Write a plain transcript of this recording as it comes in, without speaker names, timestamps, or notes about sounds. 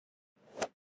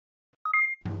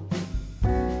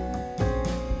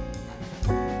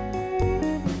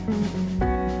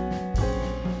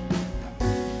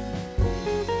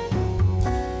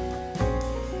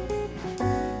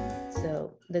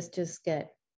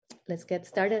let's get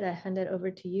started. I hand it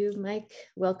over to you, Mike.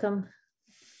 Welcome.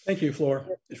 Thank you, Flora.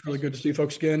 It's really good to see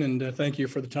folks again, and thank you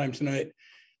for the time tonight.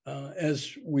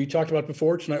 As we talked about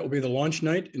before, tonight will be the launch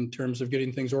night in terms of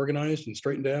getting things organized and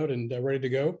straightened out and ready to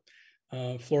go.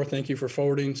 Flora, thank you for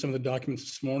forwarding some of the documents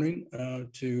this morning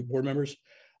to board members.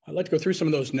 I'd like to go through some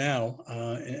of those now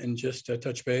and just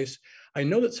touch base. I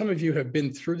know that some of you have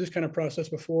been through this kind of process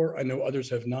before. I know others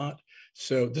have not.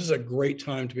 So this is a great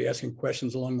time to be asking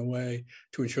questions along the way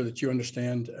to ensure that you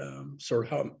understand sort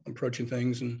of how I'm approaching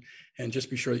things and just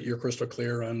be sure that you're crystal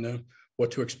clear on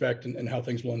what to expect and how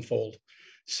things will unfold.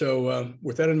 So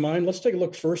with that in mind, let's take a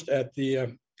look first at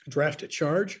the draft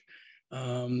charge.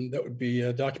 That would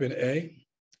be document A.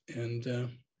 And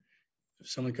if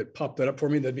someone could pop that up for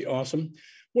me, that'd be awesome.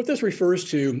 What this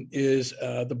refers to is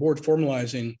the board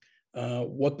formalizing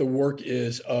what the work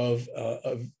is of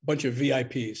a bunch of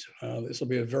VIPs. This will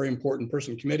be a very important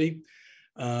person committee.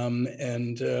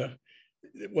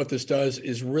 What this does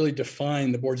is really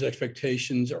define the board's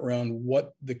expectations around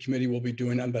what the committee will be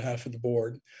doing on behalf of the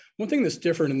board. One thing that's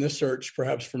different in this search,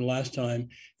 perhaps from last time,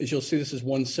 is you'll see this is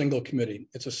one single committee.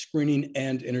 It's a screening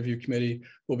and interview committee.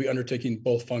 We'll be undertaking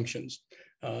both functions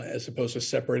as opposed to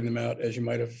separating them out as you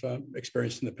might have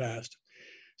experienced in the past.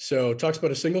 So it talks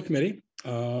about a single committee.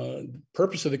 The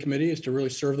purpose of the committee is to really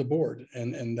serve the board,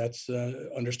 and that's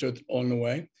understood along the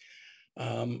way.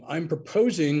 I'm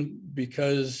proposing,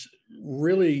 because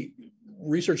really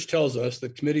research tells us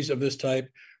that committees of this type,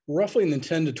 roughly in the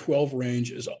 10 to 12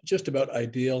 range, is just about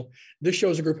ideal. This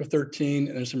shows a group of 13,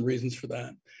 and there's some reasons for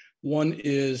that. One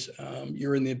is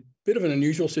you're in the bit of an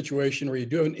unusual situation where you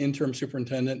do have an interim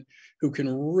superintendent who can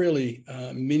really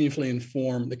meaningfully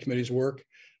inform the committee's work.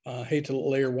 Hate to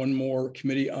layer one more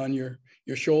committee on your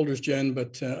shoulders, Jen,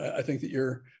 but I think that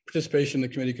your participation in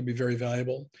the committee could be very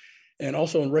valuable. And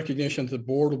also in recognition that the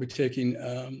board will be taking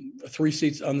 3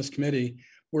 seats on this committee,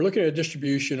 we're looking at a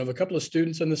distribution of a couple of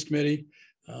students on this committee,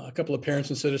 a couple of parents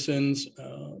and citizens,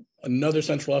 another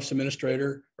central office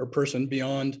administrator or person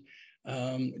beyond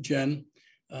Jen,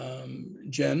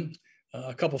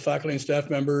 a couple of faculty and staff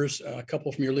members, a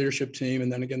couple from your leadership team,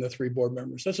 and then again, the 3 board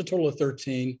members. That's a total of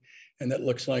 13, and that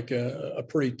looks like a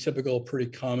pretty typical,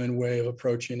 pretty common way of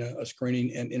approaching a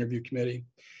screening and interview committee.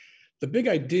 The big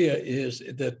idea is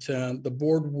that the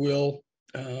board will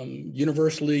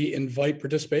universally invite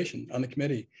participation on the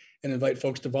committee and invite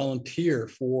folks to volunteer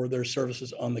for their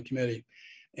services on the committee.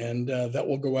 And that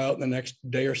will go out in the next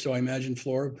day or so, I imagine,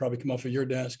 Flora, will probably come off of your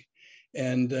desk.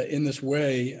 And in this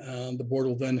way, the board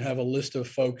will then have a list of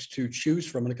folks to choose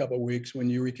from in a couple of weeks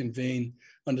when you reconvene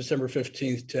on December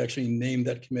 15th to actually name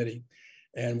that committee.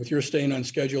 And with your staying on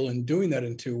schedule and doing that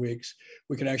in 2 weeks,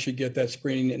 we can actually get that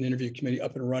screening and interview committee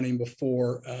up and running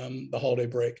before the holiday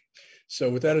break. So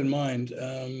with that in mind,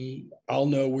 I'll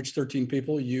know which 13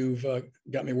 people you've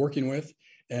got me working with,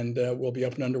 and we'll be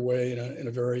up and underway in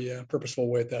a very purposeful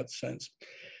way in that sense.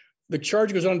 The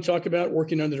charge goes on to talk about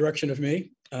working under the direction of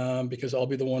me, because I'll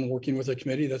be the one working with the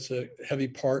committee. That's a heavy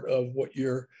part of what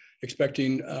you're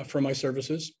expecting from my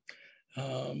services.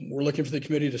 We're looking for the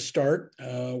committee to start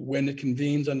when it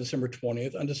convenes on December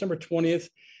 20th. On December 20th,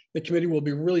 the committee will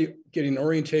be really getting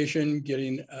orientation,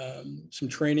 getting some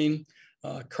training.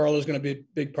 Carla is going to be a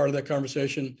big part of that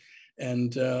conversation,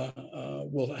 and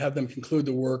we'll have them conclude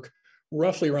the work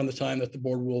roughly around the time that the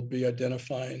board will be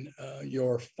identifying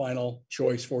your final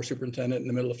choice for superintendent in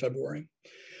the middle of February.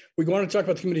 We go on to talk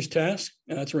about the committee's task.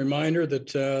 It's a reminder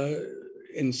that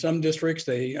in some districts,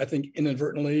 they, I think,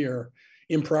 inadvertently or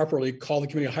improperly call the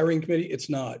committee a hiring committee. It's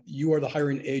not. You are the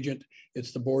hiring agent.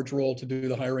 It's the board's role to do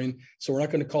the hiring. So we're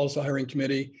not going to call this a hiring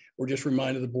committee. We're just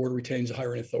reminded the board retains the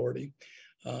hiring authority.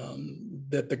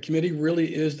 That the committee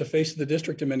really is the face of the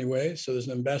district in many ways. So there's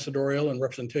an ambassadorial and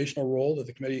representational role that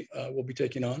the committee will be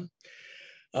taking on.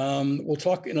 We'll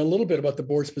talk in a little bit about the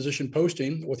board's position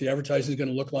posting, what the advertising is going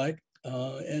to look like.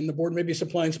 And the board may be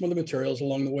supplying some of the materials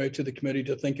along the way to the committee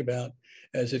to think about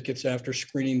as it gets after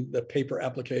screening the paper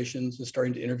applications and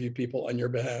starting to interview people on your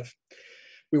behalf.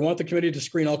 We want the committee to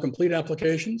screen all complete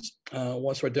applications,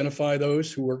 wants to identify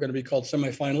those who are going to be called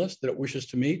semifinalists that it wishes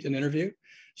to meet and interview.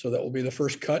 So that will be the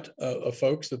first cut of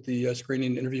folks that the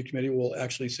screening and interview committee will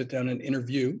actually sit down and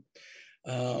interview.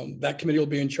 That committee will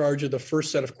be in charge of the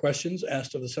first set of questions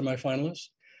asked of the semifinalists.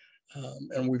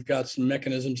 And we've got some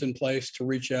mechanisms in place to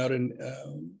reach out and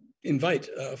invite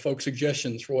folks'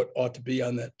 suggestions for what ought to be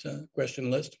on that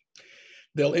question list.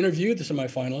 They'll interview the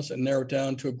semifinalists and narrow it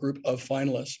down to a group of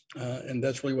finalists. And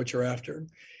that's really what you're after,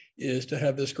 is to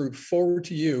have this group forward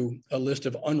to you a list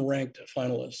of unranked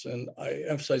finalists. And I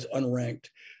emphasize unranked.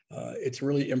 It's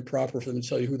really improper for them to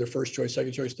tell you who their first choice,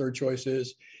 second choice, third choice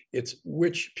is. It's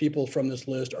which people from this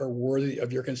list are worthy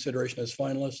of your consideration as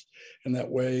finalists. And that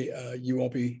way you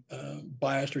won't be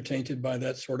biased or tainted by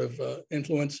that sort of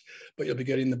influence, but you'll be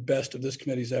getting the best of this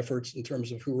committee's efforts in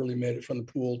terms of who really made it from the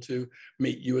pool to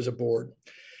meet you as a board.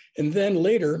 And then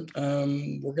later,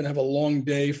 we're going to have a long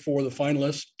day for the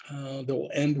finalists. That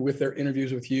will end with their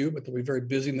interviews with you, but they'll be very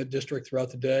busy in the district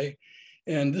throughout the day.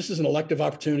 And this is an elective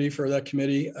opportunity for that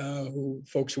committee,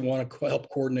 folks who want to help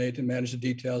coordinate and manage the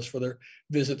details for their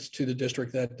visits to the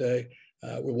district that day.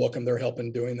 We welcome their help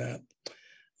in doing that.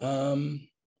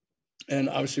 And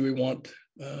obviously, we want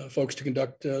folks to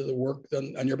conduct the work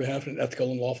on your behalf in an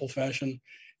ethical and lawful fashion.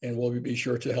 And we'll be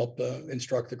sure to help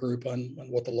instruct the group on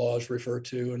what the laws refer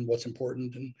to and what's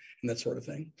important and that sort of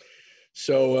thing.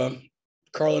 So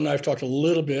Carla and I have talked a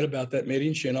little bit about that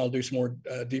meeting. She and I'll do some more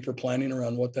deeper planning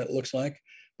around what that looks like.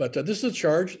 But this is a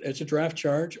charge. It's a draft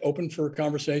charge, open for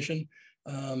conversation.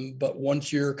 But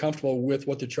once you're comfortable with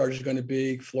what the charge is going to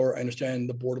be, Flora, I understand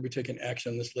the board will be taking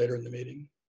action on this later in the meeting.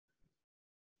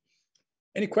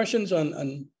 Any questions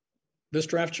on this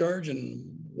draft charge and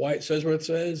why it says what it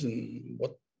says and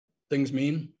what things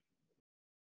mean?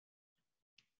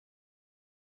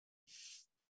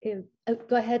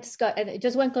 Go ahead, Scott. And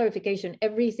just one clarification,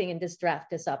 everything in this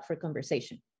draft is up for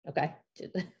conversation, okay?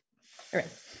 All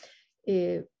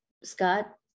right. Scott?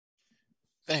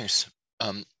 Thanks.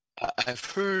 I've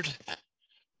heard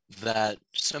that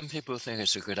some people think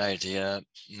it's a good idea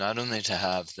not only to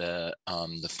have the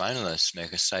finalists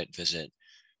make a site visit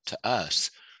to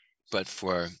us, but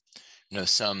for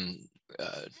some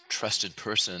trusted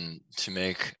person to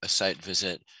make a site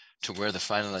visit to where the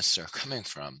finalists are coming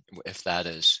from, if that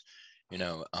is,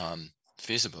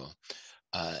 feasible.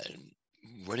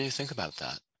 What do you think about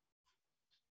that?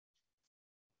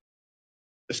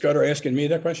 Scott, are you asking me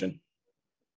that question?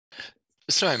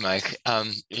 Sorry, Mike.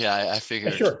 Yeah, I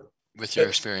figured sure. With your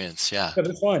experience, yeah.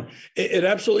 That's fine. It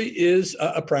absolutely is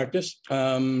a practice.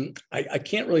 I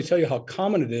can't really tell you how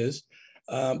common it is,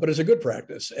 but it's a good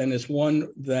practice. And it's one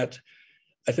that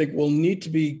I think will need to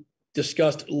be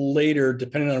discussed later,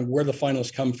 depending on where the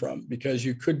finalists come from, because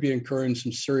you could be incurring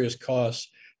some serious costs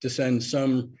to send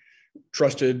some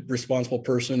trusted, responsible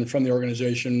person from the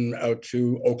organization out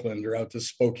to Oakland or out to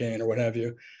Spokane or what have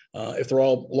you. If they're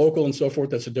all local and so forth,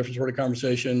 that's a different sort of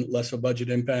conversation, less of a budget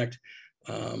impact.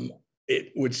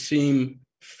 It would seem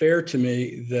fair to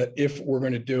me that if we're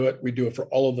going to do it, we do it for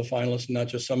all of the finalists, not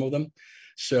just some of them.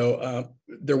 So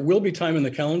there will be time in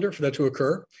the calendar for that to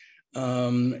occur.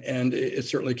 And it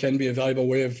certainly can be a valuable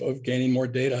way of gaining more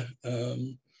data,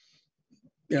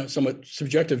 somewhat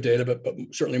subjective data, but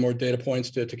certainly more data points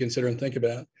to consider and think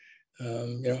about.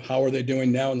 How are they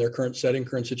doing now in their current setting,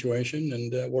 current situation,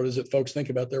 and what does it folks think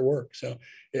about their work? So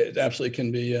it absolutely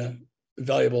can be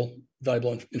valuable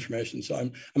information. So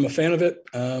I'm a fan of it.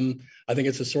 I think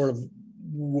it's a sort of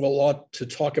a lot to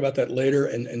talk about that later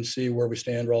and see where we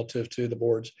stand relative to the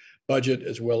board's budget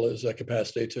as well as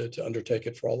capacity to undertake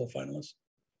it for all the finalists.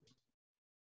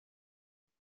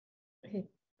 Okay.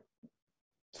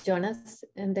 Jonas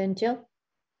and then Jill.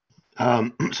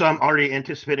 So I'm already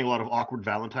anticipating a lot of awkward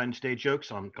Valentine's Day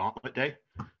jokes on Gauntlet Day.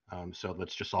 So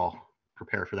let's just all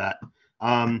prepare for that.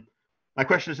 My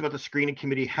question is about the screening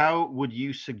committee. What would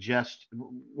you suggest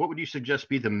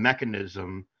be the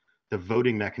mechanism, the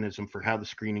voting mechanism for how the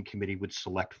screening committee would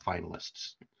select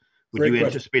finalists? Would you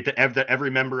anticipate that every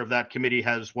member of that committee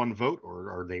has one vote, or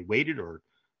are they weighted, or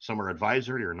some are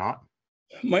advisory or not?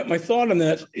 My thought on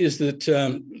that is that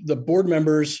the board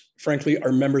members, frankly,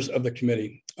 are members of the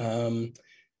committee.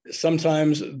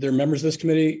 Sometimes they're members of this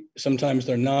committee, sometimes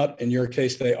they're not. In your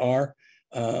case, they are.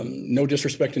 No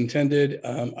disrespect intended.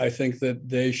 I think that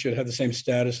they should have the same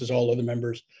status as all other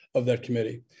members of that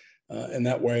committee. And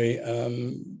that way,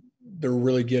 they're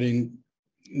really getting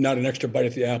not an extra bite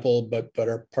at the apple, but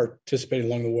are participating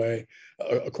along the way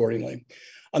accordingly.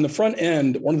 On the front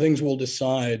end, one of the things we'll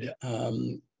decide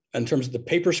in terms of the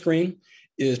paper screen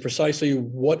is precisely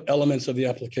what elements of the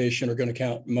application are going to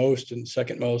count most and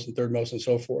second most and third most and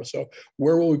so forth. So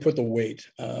where will we put the weight?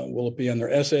 Will it be on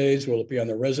their essays? Will it be on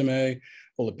their resume?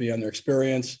 Will it be on their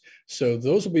experience? So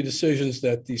those will be decisions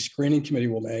that the screening committee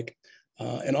will make.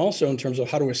 And also in terms of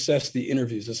how to assess the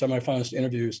interviews, the semifinalist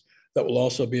interviews, that will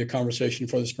also be a conversation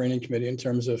for the screening committee in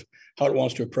terms of how it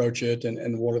wants to approach it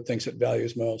and what it thinks it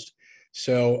values most.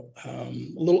 So a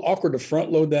little awkward to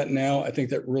front load that now. I think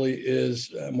that really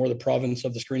is more the province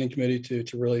of the screening committee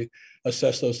to really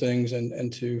assess those things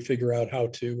and to figure out how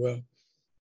to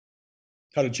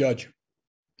judge,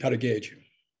 how to gauge.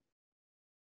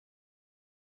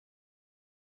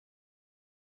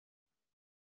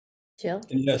 Jill?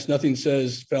 And yes, nothing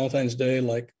says Valentine's Day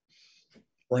like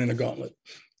running a gauntlet.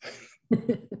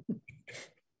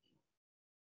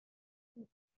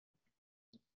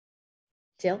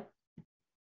 Jill?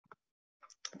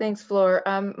 Thanks, Flor.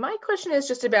 My question is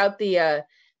just about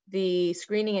the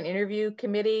screening and interview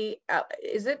committee.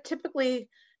 Is it typically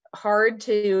hard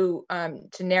to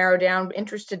narrow down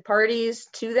interested parties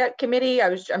to that committee?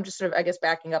 I'm just sort of, I guess,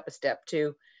 backing up a step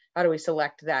to how do we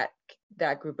select that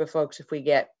group of folks if we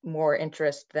get more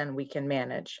interest than we can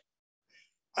manage?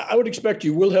 I would expect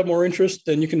you will have more interest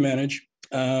than you can manage.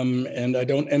 And I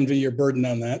don't envy your burden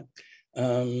on that.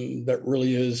 That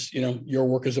really is, your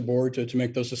work as a board to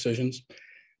make those decisions.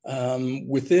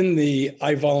 Within the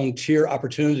I volunteer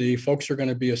opportunity, folks are going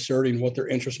to be asserting what their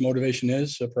interest motivation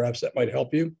is. So perhaps that might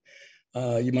help you.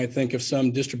 You might think of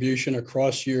some distribution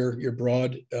across your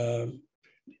broad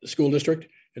school district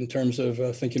in terms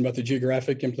of thinking about the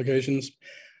geographic implications.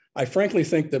 I frankly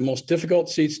think the most difficult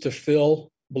seats to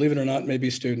fill, believe it or not, may be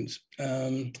students.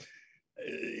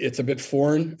 It's a bit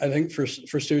foreign, I think, for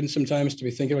students sometimes to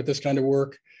be thinking about this kind of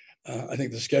work. I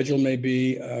think the schedule may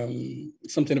be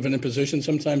something of an imposition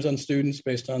sometimes on students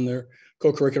based on their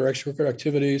co-curricular, extracurricular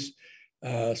activities.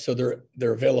 So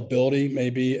their availability may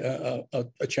be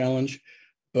a challenge.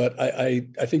 But I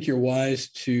think you're wise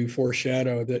to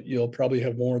foreshadow that you'll probably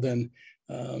have more than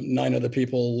 9 other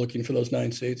people looking for those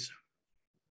 9 seats.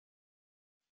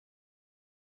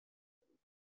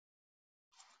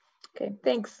 Okay,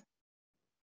 thanks.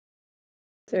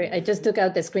 Sorry, I just took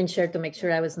out the screen share to make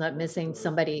sure I was not missing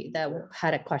somebody that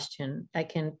had a question. I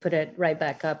can put it right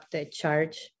back up, the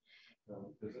charge.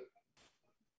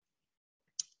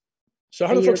 So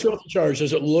how do folks feel about the charge?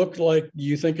 Does it look like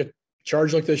you think a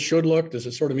charge like this should look? Does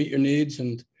it sort of meet your needs?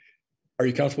 And are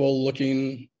you comfortable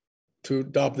looking to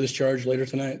adopt this charge later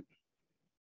tonight?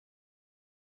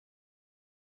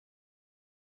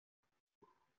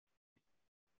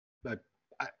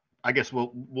 I guess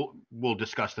we'll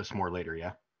discuss this more later.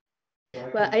 Yeah.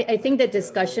 Well, I think the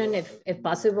discussion, if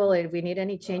possible, if we need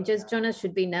any changes, Jonas,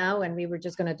 should be now, and we were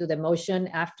just going to do the motion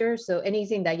after. So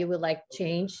anything that you would like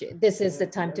change, this is the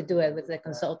time to do it with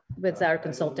our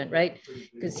consultant, right?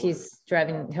 Because he's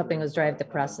helping us drive the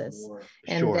process.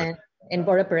 And Sure. Then in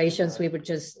board operations, we would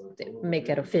just make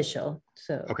it official.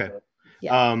 So okay.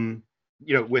 Yeah.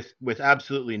 With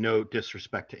absolutely no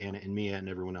disrespect to Anna and Mia and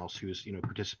everyone else who's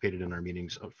participated in our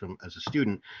meetings as a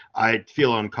student, I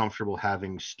feel uncomfortable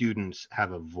having students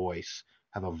have a voice,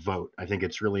 have a vote. I think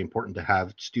it's really important to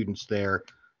have students there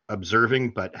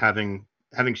observing, but having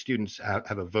students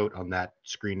have a vote on that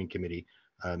screening committee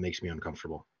makes me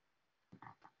uncomfortable.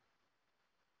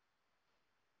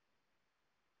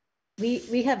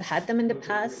 We have had them in the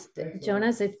past,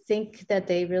 Jonas. I think that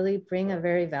they really bring a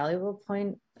very valuable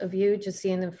point of view, just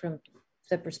seeing them from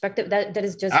the perspective that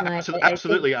is just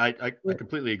absolutely. I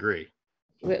completely agree.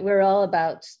 We're all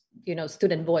about,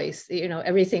 student voice.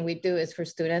 Everything we do is for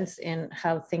students and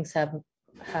how things have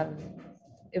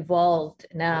evolved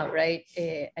now, right?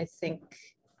 I think,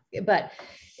 but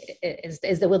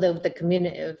is the will of the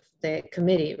community, of the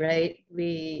committee, right?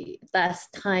 We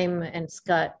last time, and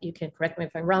Scott, you can correct me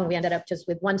if I'm wrong, we ended up just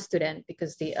with 1 student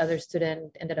because the other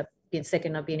student ended up being sick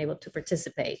and not being able to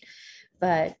participate.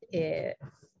 But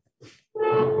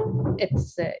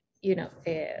it's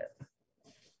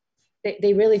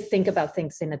they really think about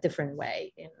things in a different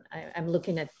way, and I'm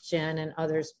looking at Jen and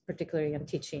others, particularly in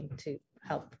teaching, to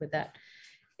help with that.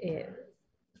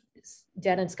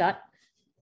 Jen and Scott.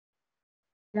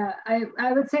 Yeah,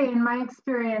 I would say in my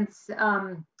experience,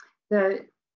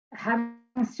 having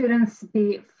students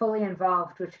be fully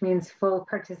involved, which means full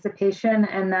participation,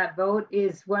 and that vote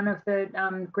is one of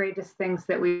the greatest things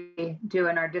that we do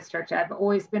in our district. I've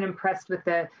always been impressed with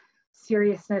the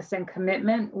seriousness and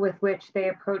commitment with which they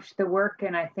approach the work,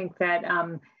 and I think that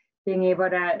being able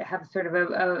to have sort of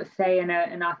a say in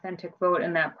an authentic vote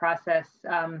in that process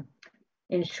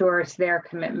ensures their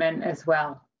commitment as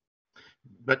well.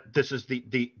 But this is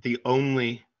the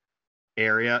only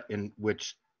area in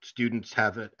which students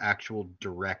have an actual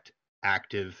direct,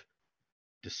 active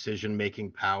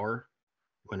decision-making power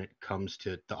when it comes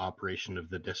to the operation of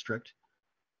the district.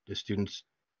 The students,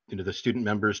 the student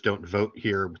members don't vote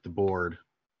here with the board.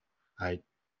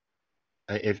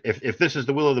 If this is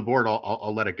the will of the board,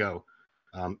 I'll let it go.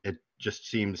 It just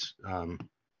seems,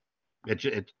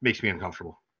 it makes me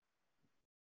uncomfortable.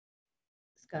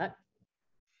 Scott?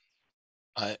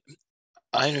 I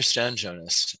understand,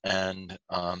 Jonas, and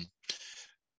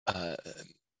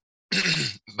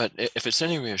but if it's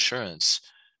any reassurance,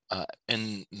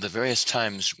 in the various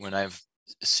times when I've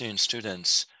seen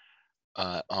students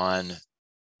on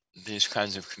these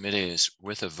kinds of committees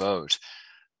with a vote,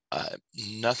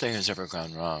 nothing has ever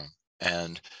gone wrong.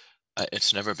 And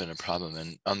it's never been a problem.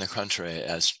 And on the contrary,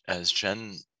 as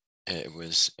Jen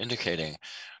was indicating,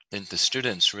 the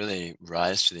students really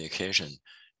rise to the occasion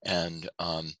and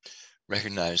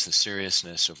recognize the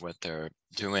seriousness of what they're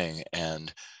doing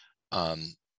and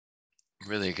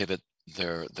really give it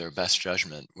their best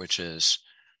judgment, which is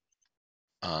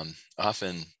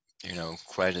often, you know,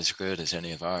 quite as good as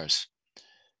any of ours.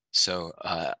 So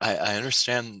I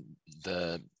understand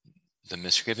the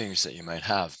misgivings that you might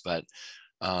have, but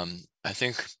I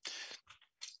think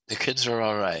the kids are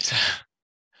all right.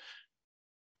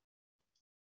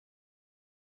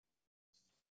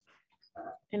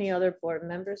 Any other board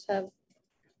members have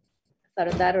thought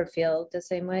of that or feel the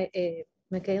same way?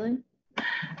 Michaela?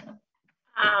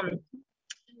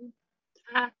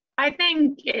 I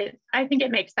think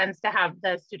it makes sense to have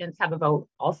the students have a vote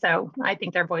also. I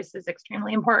think their voice is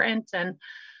extremely important. And,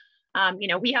 you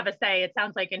know, we have a say, it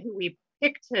sounds like, in who we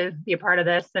pick to be a part of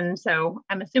this. And so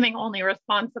I'm assuming only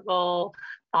responsible,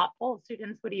 thoughtful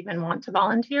students would even want to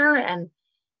volunteer. And,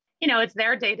 you know, it's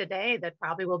their day to day that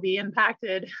probably will be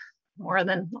impacted more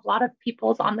than a lot of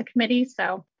people's on the committee.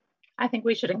 So I think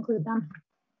we should include them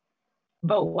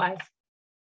vote-wise.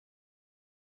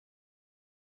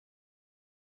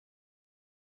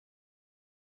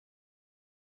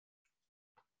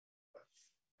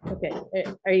 Okay,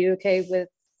 are you okay with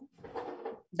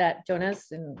that,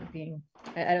 Jonas? And being,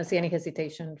 I don't see any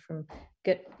hesitation from,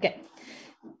 good,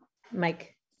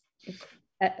 Mike.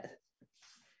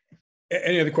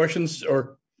 Any other questions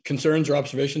or concerns or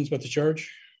observations about the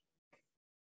charge?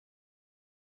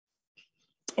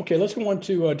 Okay, let's go on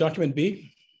to document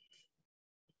B.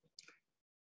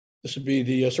 This would be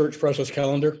the search process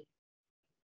calendar.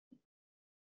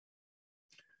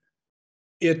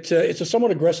 It's a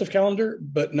somewhat aggressive calendar,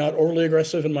 but not overly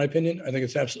aggressive in my opinion. I think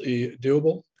it's absolutely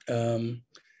doable. And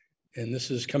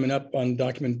this is coming up on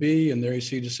document B, and there you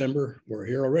see December. We're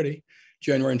here already,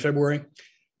 January and February.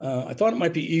 I thought it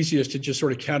might be easiest to just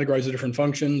sort of categorize the different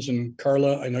functions. And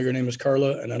Carla, I know your name is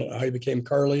Carla, and I don't know how you became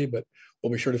Carly, but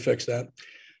we'll be sure to fix that.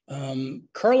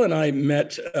 Carla and I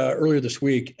met earlier this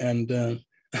week, and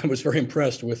I was very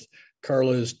impressed with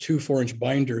Carla's 2 4-inch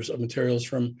binders of materials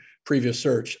from previous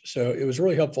search. So it was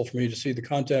really helpful for me to see the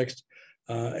context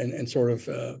and sort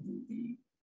of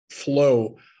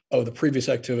flow of the previous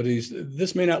activities.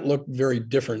 This may not look very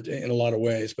different in a lot of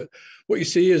ways, but what you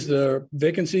see is the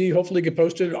vacancy hopefully get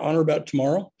posted on or about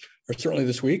tomorrow, or certainly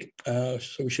this week. So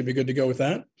we should be good to go with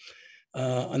that.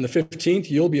 On the 15th,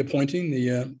 you'll be appointing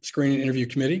the screening interview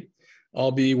committee.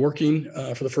 I'll be working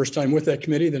for the first time with that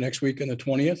committee the next week on the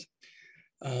 20th.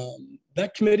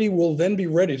 That committee will then be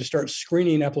ready to start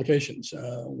screening applications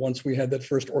once we had that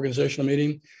first organizational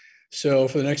meeting. So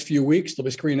for the next few weeks, they'll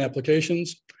be screening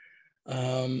applications.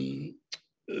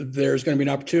 There's going to be an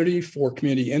opportunity for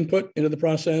community input into the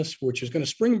process, which is going to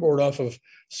springboard off of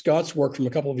Scott's work from a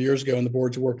couple of years ago and the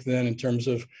board's work then in terms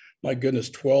of, my goodness,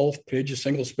 12 pages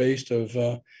single-spaced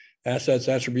of assets,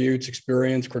 attributes,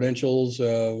 experience, credentials,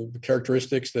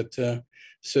 characteristics that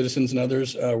citizens and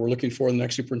others were looking for in the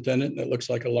next superintendent. And it looks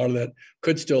like a lot of that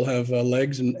could still have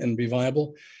legs and be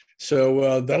viable.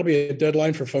 So that'll be a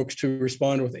deadline for folks to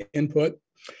respond with input.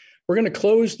 We're going to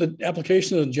close the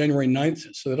application on January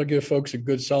 9th. So that'll give folks a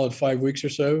good solid 5 weeks or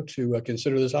so to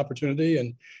consider this opportunity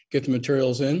and get the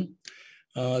materials in.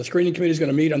 The screening committee is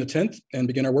going to meet on the 10th and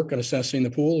begin our work on assessing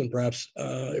the pool, and perhaps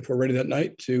if we're ready that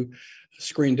night to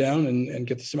screen down and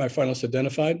get the semifinalists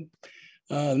identified.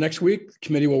 Next week, the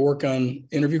committee will work on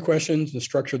interview questions, the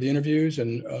structure of the interviews,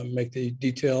 and make the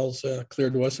details clear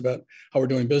to us about how we're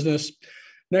doing business.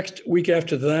 Next week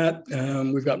after that,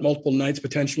 we've got multiple nights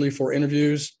potentially for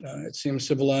interviews. It seems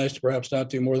civilized to perhaps not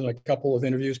do more than a couple of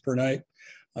interviews per night.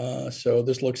 So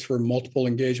this looks for multiple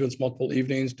engagements, multiple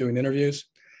evenings doing interviews.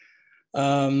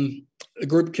 The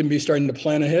group can be starting to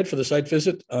plan ahead for the site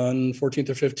visit on 14th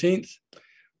or 15th.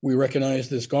 We recognize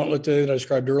this gauntlet day that I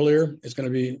described earlier is going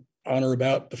to be on or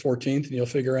about the 14th, and you'll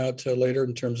figure out later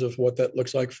in terms of what that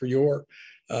looks like for your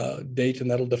date,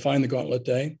 and that'll define the gauntlet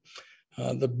day.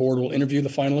 The board will interview the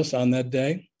finalists on that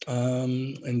day.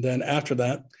 And then after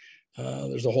that,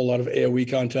 there's a whole lot of AOE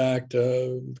contact,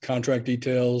 contract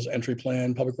details, entry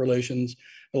plan, public relations.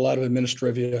 A lot of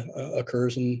administrivia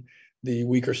occurs in the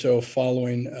week or so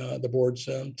following the board's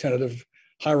tentative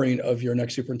hiring of your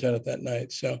next superintendent that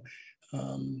night. So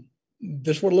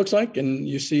this is what it looks like. And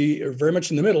you see very much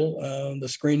in the middle, the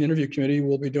screen interview committee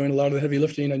will be doing a lot of the heavy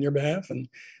lifting on your behalf. And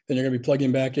then you're going to be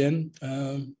plugging back in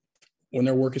when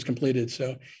their work is completed.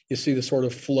 So you see the sort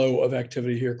of flow of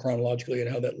activity here chronologically and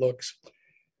how that looks.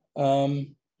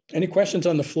 Any questions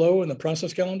on the flow and the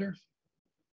process calendar?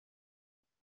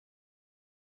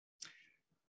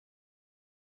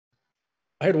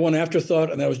 I had one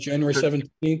afterthought, and that was January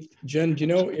 17th. Jen, do you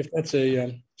know if that's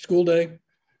a school day,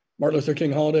 Martin Luther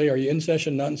King holiday? Are you in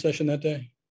session, not in session that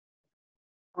day?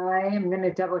 I am going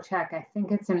to double check. I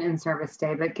think it's an in-service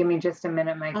day, but give me just a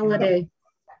minute, Mike. Holiday.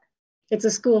 It's a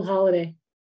school holiday.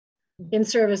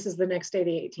 In-service is the next day,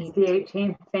 the 18th. The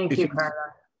 18th. Thank you, Carla.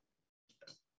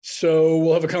 So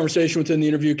we'll have a conversation within the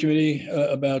interview committee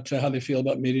about how they feel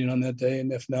about meeting on that day.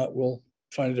 And if not, we'll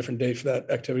find a different date for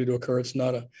that activity to occur. It's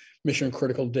not a mission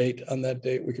critical date on that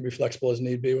date. We can be flexible as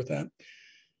need be with that.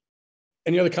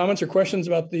 Any other comments or questions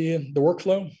about the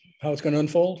workflow, how it's going to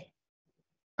unfold?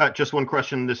 Just one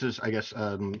question. This is, I guess,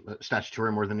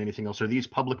 statutory more than anything else. Are these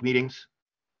public meetings?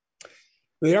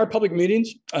 They are public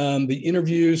meetings. The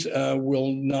interviews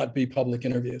will not be public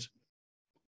interviews.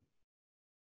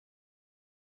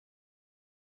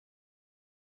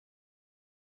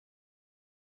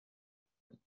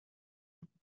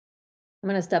 I'm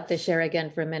going to stop the share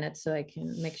again for a minute so I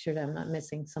can make sure that I'm not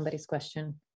missing somebody's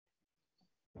question.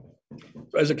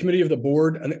 As a committee of the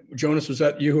board, and Jonas, was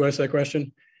that you who asked that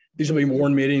question? These will be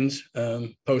warned meetings,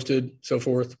 posted, so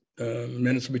forth.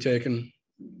 Minutes will be taken,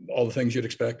 all the things you'd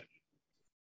expect.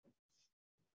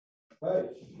 Right.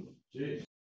 Jeez.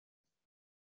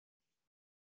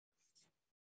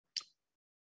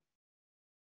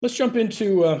 Let's jump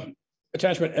into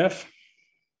attachment F.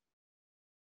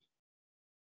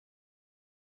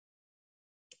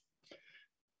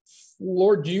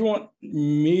 Lord, do you want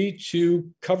me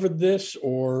to cover this,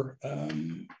 or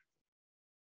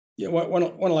yeah, why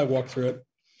don't I walk through it?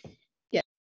 Yeah.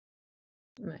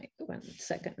 Right. 1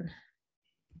 second.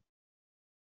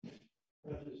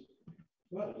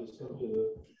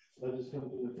 Just come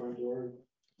to the front door.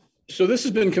 So this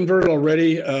has been converted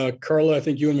already. Carla, I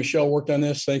think you and Michelle worked on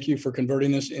this. Thank you for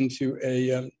converting this into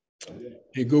a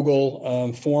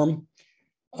Google form.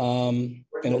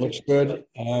 And it looks good.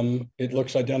 It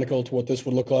looks identical to what this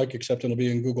would look like, except it'll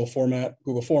be in Google format,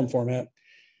 Google Form format.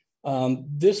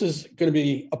 This is going to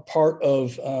be a part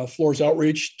of Floor's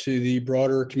outreach to the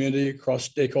broader community, across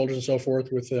stakeholders and so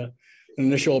forth, with an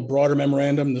initial broader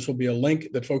memorandum. This will be a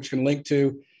link that folks can link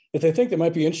to if they think they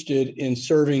might be interested in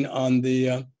serving on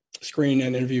the screening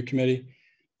and interview committee.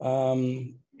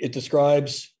 It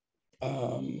describes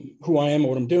who I am and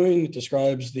what I'm doing. It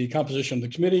describes the composition of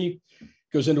the committee.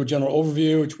 Goes into a general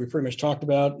overview, which we pretty much talked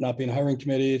about, not being a hiring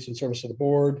committee, it's in service of the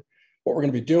board. What we're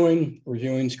going to be doing,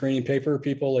 reviewing screening paper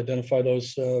people, identify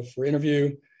those for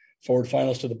interview, forward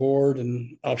finals to the board,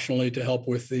 and optionally to help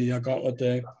with the gauntlet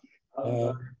day.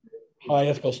 High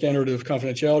ethical standard of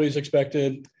confidentiality is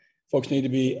expected. Folks need to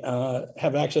be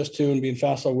have access to and be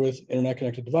facile with internet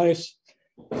connected device.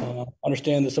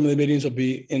 Understand that some of the meetings will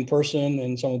be in person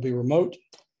and some will be remote,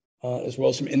 as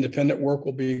well as some independent work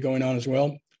will be going on as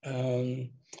well.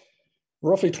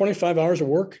 Roughly 25 hours of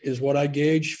work is what I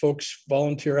gauge folks'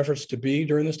 volunteer efforts to be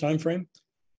during this time frame.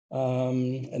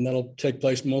 And that'll take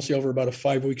place mostly over about a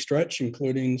 5-week stretch,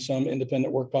 including some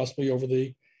independent work possibly over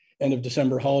the end of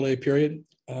December holiday period.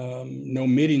 No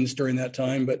meetings during that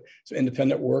time, but some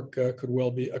independent work could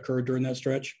well be occurred during that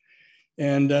stretch.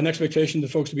 And an expectation that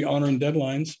folks to be honoring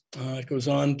deadlines. It goes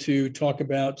on to talk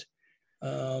about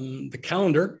the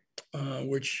calendar,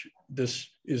 which this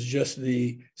is just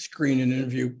the screen and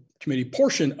interview committee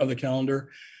portion of the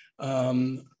calendar,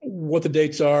 what the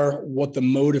dates are, what the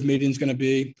mode of meeting is going to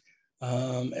be,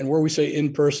 and where we say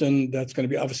in person, that's going to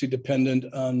be obviously dependent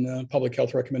on public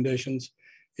health recommendations.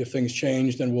 If things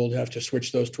change, then we'll have to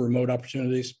switch those to remote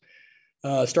opportunities.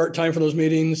 Start time for those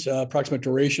meetings, approximate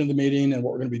duration of the meeting, and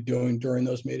what we're going to be doing during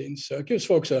those meetings. So it gives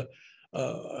folks a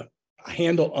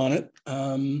handle on it.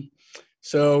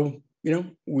 So, you know,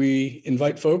 we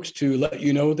invite folks to let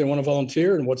you know what they want to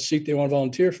volunteer and what seat they want to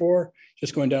volunteer for.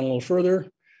 Just going down a little further,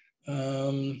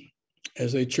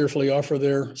 as they cheerfully offer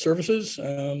their services,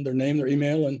 their name, their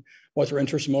email, and what their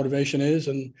interest and motivation is.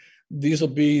 And these will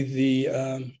be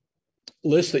the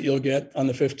list that you'll get on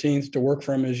the 15th to work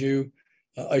from as you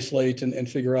isolate and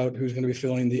figure out who's going to be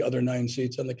filling the other 9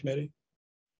 seats on the committee.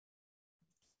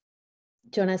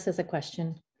 Jonas has a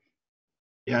question.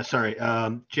 Yeah, sorry.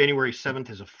 January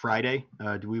 7th is a Friday.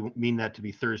 Do we mean that to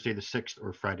be Thursday the 6th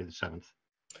or Friday the 7th?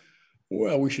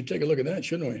 Well, we should take a look at that,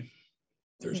 shouldn't we?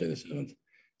 Thursday the 7th.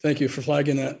 Thank you for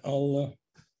flagging that. I'll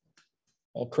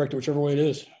correct it whichever way it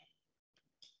is.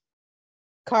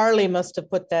 Carly must have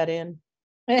put that in.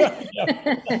 Yeah,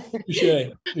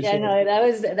 yeah, no,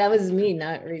 that was me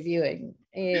not reviewing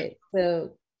it.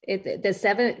 So the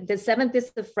 7th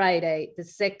is the Friday. The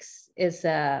 6th is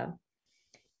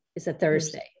a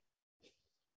Thursday.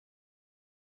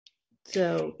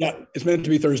 So yeah, it's meant to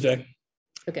be Thursday.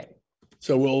 Okay.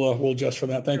 So we'll adjust for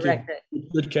that. Thank you.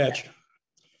 Good catch.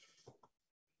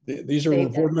 These are where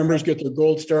board members get their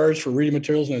gold stars for reading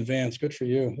materials in advance. Good for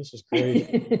you. This is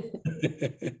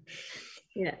great.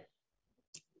 Yeah.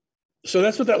 So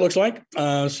that's what that looks like.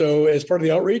 So as part of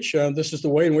the outreach, this is the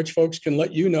way in which folks can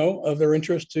let you know of their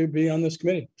interest to be on this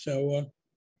committee. So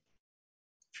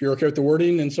if you're okay with the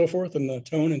wording and so forth and the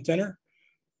tone and tenor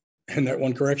and that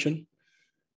one correction.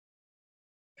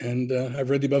 And I've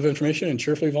read the above information and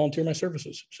cheerfully volunteer my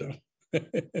services. So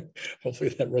hopefully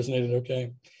that resonated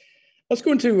okay. Let's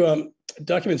go into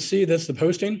document C, that's the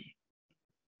posting.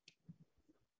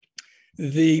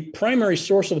 The primary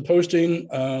source of the posting,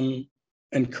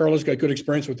 and Carla's got good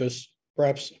experience with this,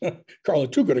 perhaps Carla,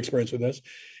 too good experience with this,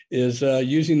 is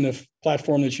using the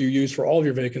platform that you use for all of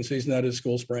your vacancies, and that is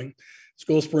SchoolSpring.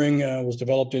 SchoolSpring was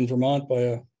developed in Vermont by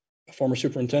a former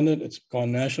superintendent. It's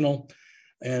gone national,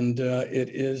 and it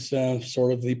is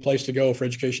sort of the place to go for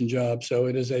education jobs. So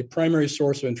it is a primary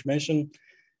source of information.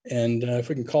 And if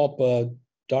we can call up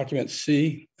document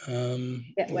C. Yeah,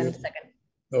 1 second.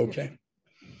 Okay.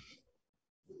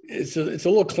 It's a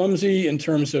little clumsy in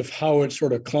terms of how it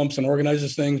sort of clumps and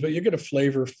organizes things, but you get a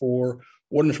flavor for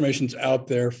what information's out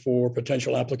there for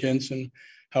potential applicants and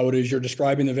how it is you're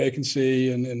describing the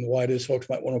vacancy and why it is folks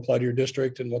might want to apply to your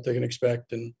district and what they can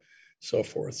expect and so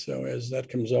forth. So as that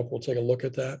comes up, we'll take a look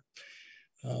at that.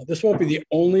 This won't be the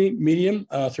only medium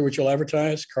through which you'll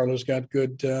advertise. Carla's got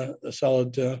good,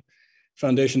 solid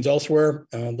foundations elsewhere.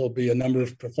 There'll be a number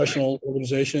of professional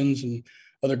organizations and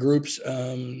other groups,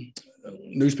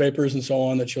 newspapers and so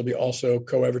on that you'll be also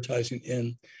co-advertising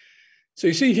in. So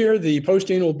you see here, the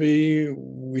posting will be,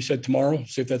 we said tomorrow,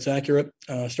 see if that's accurate.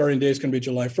 Starting day is going to be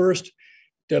July 1st.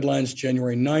 Deadline's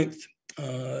January 9th.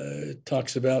 It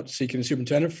talks about seeking a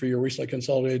superintendent for your recently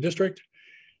consolidated district,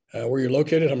 where you're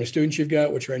located, how many students you've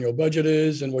got, what your annual budget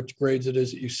is, and what grades it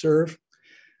is that you serve.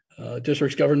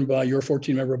 District's governed by your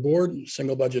 14-member board,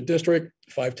 single budget district,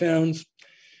 5 towns,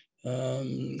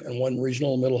 and 1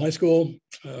 regional middle high school.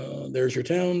 There's your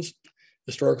towns.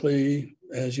 Historically,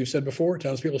 as you said before,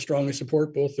 townspeople strongly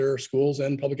support both their schools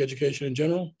and public education in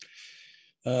general.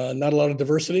 Not a lot of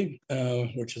diversity,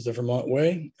 which is the Vermont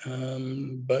way,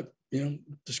 but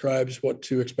describes what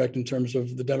to expect in terms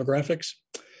of the demographics.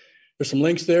 There's some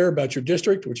links there about your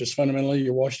district, which is fundamentally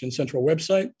your Washington Central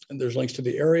website. And there's links to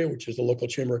the area, which is the local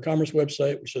Chamber of Commerce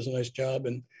website, which does a nice job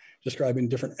in describing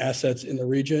different assets in the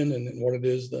region and what it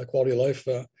is the quality of life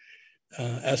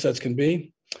assets can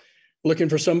be. Looking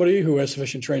for somebody who has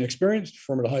sufficient training experience to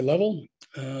perform at a high level,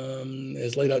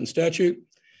 as laid out in statute.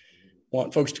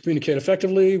 Want folks to communicate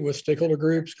effectively with stakeholder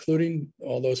groups, including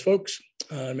all those folks,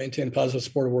 maintain a positive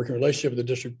supportive working relationship with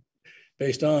the district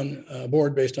based on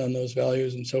board based on those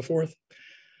values and so forth.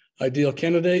 Ideal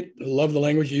candidate, love the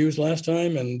language you used last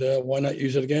time, and why not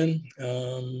use it again?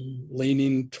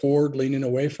 Leaning toward, leaning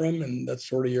away from, and that's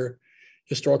sort of your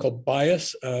historical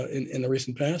bias in the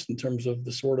recent past in terms of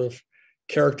the sort of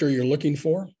character you're looking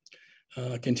for.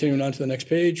 Continuing on to the next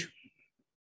page.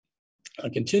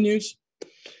 Continues.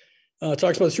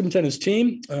 Talks about the superintendent's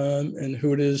team and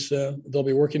who it is they'll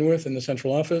be working with in the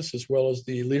central office, as well as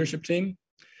the leadership team.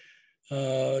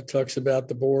 Talks about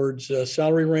the board's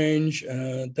salary range.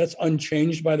 That's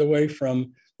unchanged, by the way,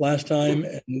 from last time,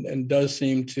 and does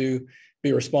seem to be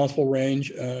a responsible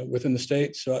range within the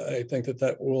state. So I think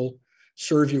that will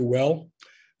serve you well.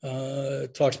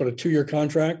 Talks about a 2-year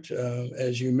contract.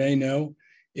 As you may know,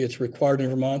 it's required in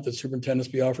Vermont that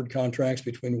superintendents be offered contracts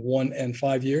between 1 and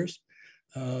 5 years.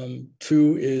 2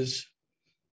 is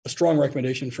a strong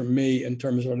recommendation from me in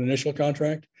terms of an initial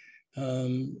contract.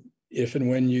 If and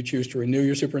when you choose to renew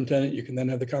your superintendent, you can then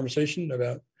have the conversation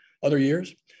about other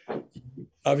years.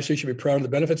 Obviously, you should be proud of the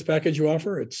benefits package you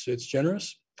offer. It's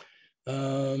generous.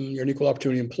 You're an equal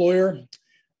opportunity employer.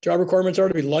 Job requirements are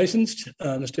to be licensed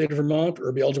in the state of Vermont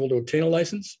or be eligible to obtain a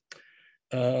license.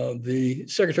 The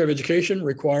Secretary of Education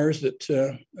requires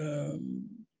that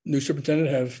new superintendent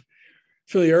have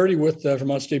familiarity with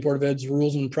Vermont State Board of Ed's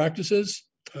rules and practices.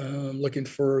 Looking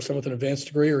for someone with an advanced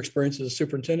degree or experience as a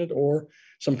superintendent or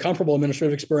some comparable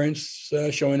administrative experience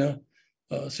showing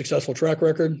a successful track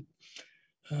record.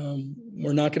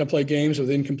 We're not going to play games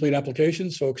with incomplete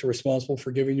applications. Folks are responsible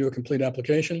for giving you a complete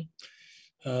application.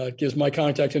 It gives my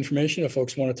contact information if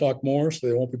folks want to talk more, so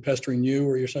they won't be pestering you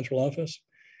or your central office.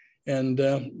 And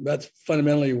that's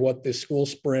fundamentally what the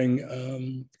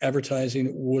SchoolSpring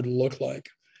advertising would look like.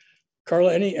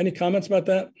 Carla, any comments about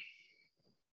that?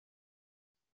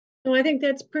 No, I think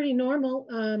that's pretty normal.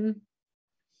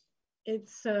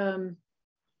 It's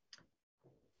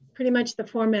pretty much the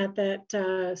format that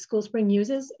SchoolSpring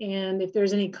uses. And if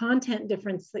there's any content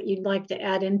difference that you'd like to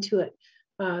add into it,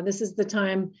 this is the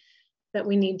time that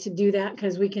we need to do that,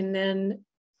 because we can then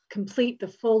complete the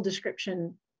full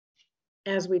description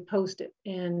as we post it.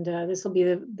 And this will be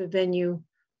the venue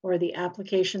or the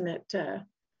application that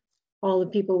all the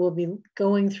people will be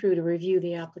going through to review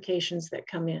the applications that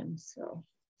come in.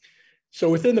 So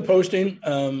within the posting,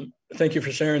 thank you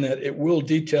for sharing that. It will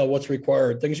detail what's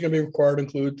required. Things are going to be required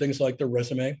include things like their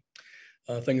resume,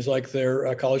 things like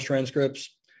their college transcripts,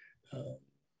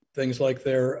 things like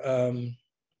their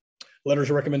letters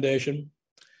of recommendation.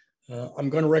 I'm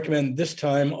going to recommend this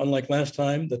time, unlike last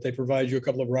time, that they provide you a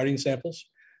couple of writing samples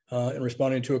in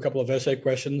responding to a couple of essay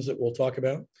questions that we'll talk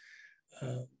about.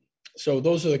 So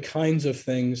those are the kinds of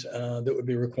things that would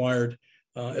be required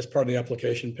as part of the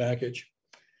application package.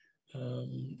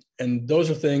 And those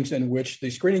are things in which the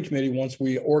screening committee, once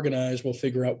we organize, will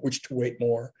figure out which to weight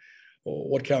more, or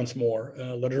what counts more,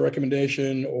 letter of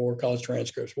recommendation or college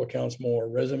transcripts, what counts more,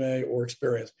 resume or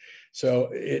experience. So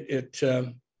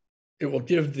it will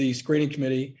give the screening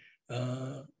committee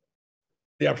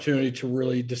the opportunity to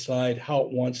really decide how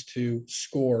it wants to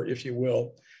score, if you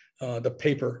will, the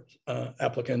paper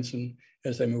applicants and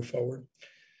as they move forward.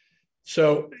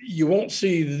 So you won't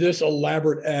see this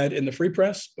elaborate ad in the free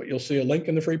press, but you'll see a link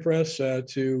in the free press to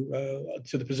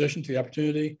the position, to the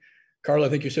opportunity. Carla, I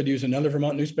think you said use another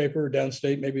Vermont newspaper,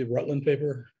 downstate, maybe the Rutland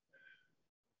paper.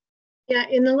 Yeah,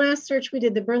 in the last search we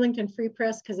did the Burlington Free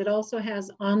Press because it also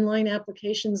has online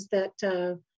applications that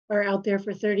are out there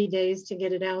for 30 days to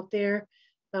get it out there.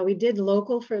 We did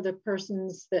local for the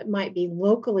persons that might be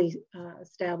locally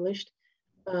established.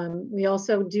 We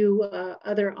also do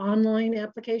other online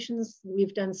applications.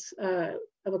 We've done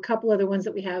of a couple other ones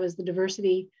that we have is the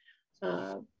diversity.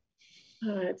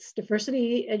 It's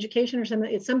diversity education or something.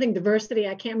 It's something diversity.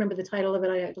 I can't remember the title of it.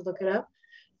 I have to look it up.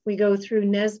 We go through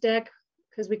NESDEC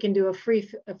because we can do a free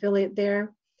affiliate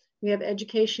there. We have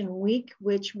Education Week,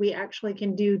 which we actually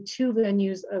can do 2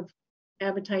 venues of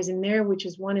advertising there, which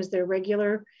is one is their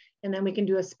regular, and then we can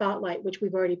do a spotlight, which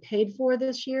we've already paid for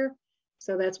this year.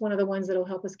 So that's one of the ones that'll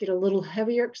help us get a little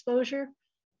heavier exposure.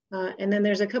 And then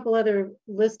there's a couple other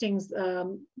listings.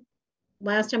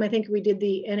 Last time I think we did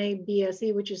the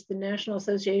NABSE, which is the National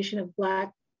Association of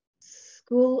Black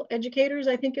School Educators,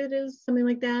 I think it is, something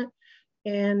like that.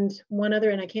 And one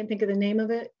other, and I can't think of the name of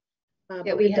it,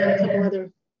 but we've done a couple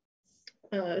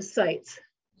other sites.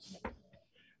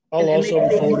 I'll also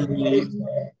forward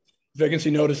the vacancy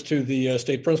notice to the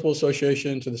State Principal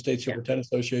Association, to the State Superintendent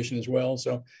Association as well.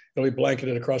 So it'll be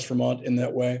blanketed across Vermont in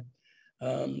that way.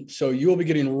 So you will be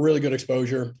getting really good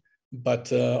exposure,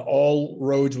 but all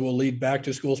roads will lead back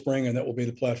to School Spring, and that will be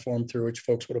the platform through which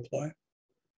folks would apply.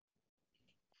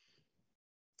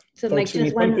 So Mike,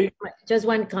 just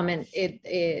one comment.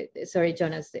 Sorry,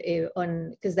 Jonas,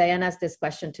 because Diane asked this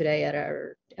question today at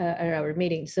our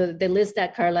meeting. So the list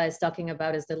that Carla is talking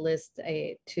about is the list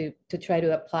to try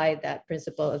to apply that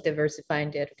principle of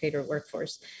diversifying the educator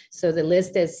workforce. So the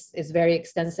list is very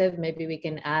extensive. Maybe we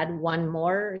can add one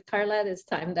more, Carla, this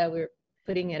time that we're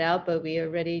putting it out, but we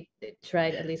already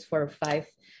tried at least 4 or 5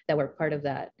 that were part of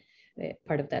that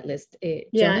list. Yeah,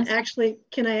 Jonas? actually,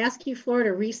 can I ask you, Flora,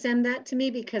 to resend that to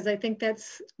me? Because I think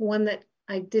that's one that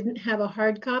I didn't have a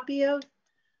hard copy of.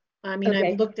 I mean,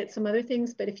 okay. I've looked at some other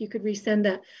things, but if you could resend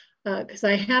that, because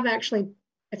I have actually,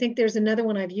 I think there's another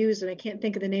one I've used and I can't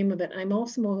think of the name of it. I'm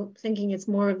also thinking it's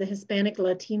more of the Hispanic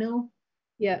Latino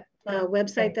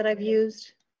website that I've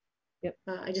used. Yep.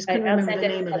 I just couldn't remember the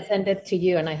name of it. I'll send it to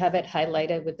you, and I have it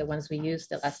highlighted with the ones we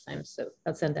used the last time. So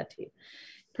I'll send that to you.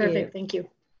 Perfect, thank you.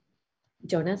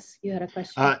 Jonas, you had a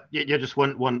question? Yeah, just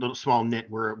one little small nit.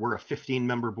 We're a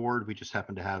 15-member board. We just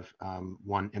happen to have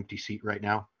 1 empty seat right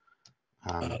now.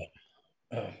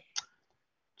 Sorry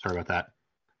about that.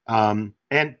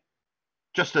 And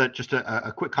just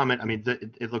a quick comment. I mean,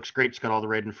 it looks great. It's got all the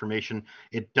right information.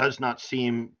 It does not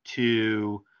seem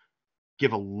to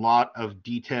give a lot of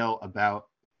detail about,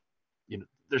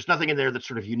 there's nothing in there that's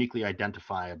sort of uniquely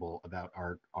identifiable about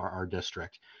our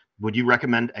district. Would you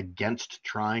recommend against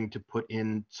trying to put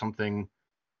in something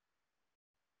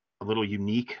a little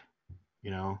unique,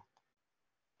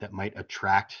 that might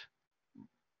attract?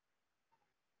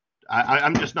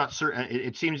 I'm just not certain.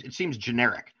 It seems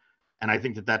generic, and I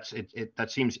think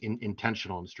that seems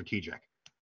intentional and strategic.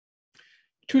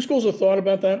 2 schools of thought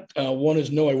about that. One is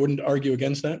no, I wouldn't argue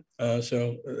against that.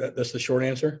 So that's the short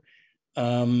answer.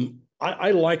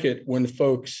 I like it when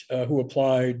folks who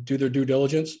apply do their due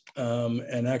diligence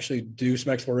and actually do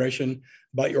some exploration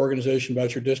about your organization,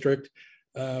 about your district.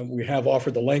 We have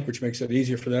offered the link, which makes it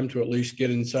easier for them to at least get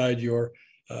inside your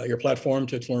platform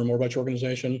to learn more about your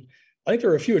organization. I think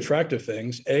there are a few attractive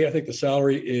things. I think the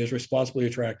salary is responsibly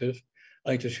attractive. I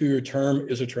think the 2-year term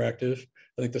is attractive.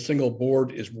 I think the single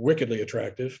board is wickedly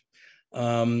attractive.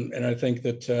 And I think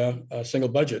that a single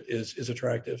budget is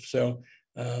attractive. So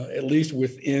at least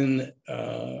within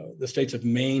the states of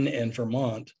Maine and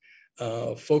Vermont,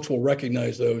 folks will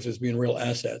recognize those as being real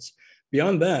assets.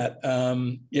 Beyond that,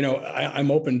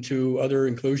 I'm open to other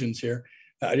inclusions here.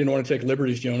 I didn't want to take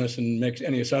liberties, Jonas, and make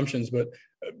any assumptions, but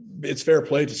it's fair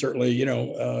play to certainly,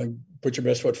 put your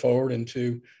best foot forward and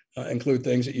to include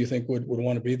things that you think would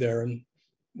want to be there, and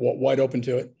wide open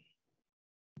to it.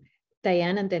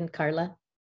 Diane and then Carla.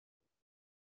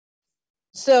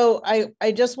 So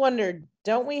I just wondered,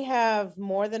 don't we have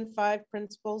more than 5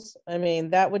 principals? I mean,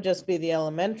 that would just be the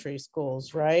elementary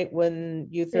schools, right? When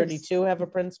U32 have a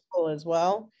principal as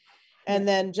well. And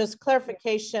then just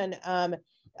clarification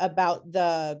about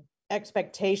the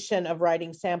expectation of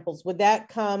writing samples. Would that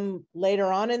come later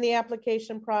on in the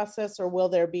application process, or will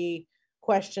there be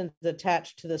questions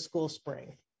attached to the school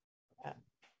spring?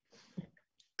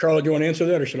 Carla, do you want to answer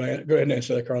that, or should I go ahead and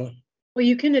answer that, Carla? Well,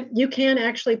 you can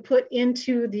actually put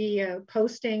into the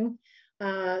posting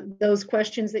those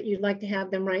questions that you'd like to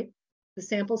have them write the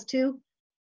samples to.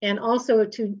 And also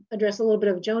to address a little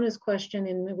bit of Jonah's question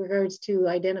in regards to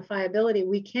identifiability,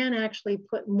 we can actually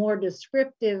put more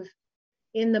descriptive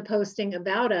in the posting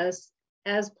about us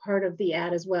as part of the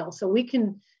ad as well. So we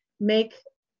can make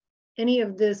any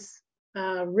of this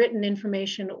written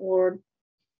information, or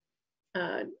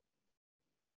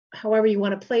however you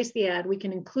want to place the ad, we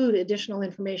can include additional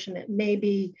information that may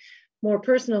be more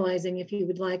personalizing, if you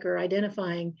would like, or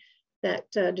identifying that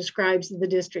describes the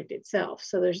district itself.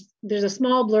 So there's a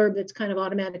small blurb that's kind of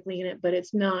automatically in it, but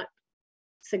it's not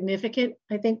significant,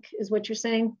 I think is what you're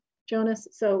saying, Jonas.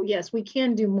 So yes, we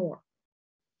can do more.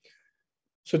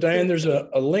 So Diane, there's a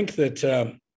link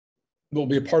that will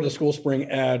be a part of the School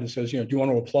Spring ad. It says, do you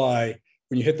want to apply?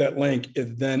 When you hit that link,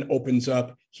 it then opens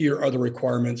up, here are the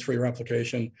requirements for your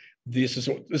application. This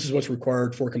is what's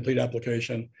required for a complete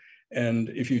application. And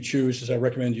if you choose, as I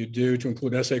recommend you do, to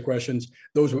include essay questions,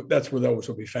 that's where those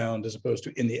will be found, as opposed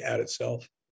to in the ad itself.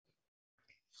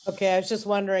 Okay, I was just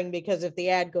wondering, because if the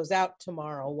ad goes out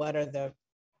tomorrow, what are the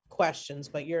questions?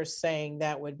 But you're saying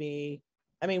that would be,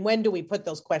 I mean, when do we put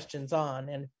those questions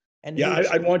on? And yeah,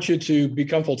 I'd want you to be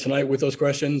comfortable tonight with those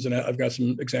questions, and I've got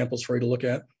some examples for you to look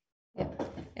at. Yeah.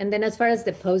 And then as far as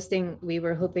the posting, we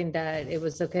were hoping that it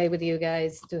was okay with you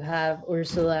guys to have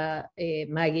Ursula,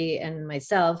 Maggie, and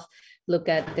myself look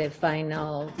at the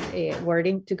final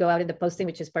wording to go out in the posting,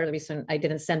 which is part of the reason I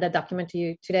didn't send that document to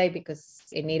you today, because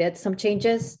it needed some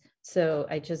changes. So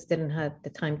I just didn't have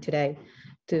the time today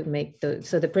to make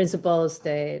so the principals,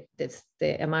 the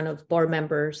amount of board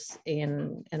members,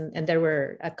 and there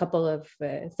were a couple of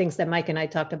things that Mike and I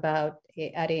talked about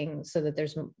adding so that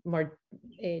there's more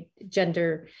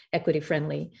gender equity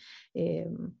friendly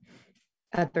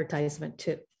advertisement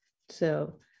too.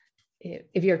 So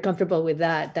if you're comfortable with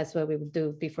that, that's what we would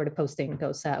do before the posting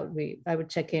goes out. I would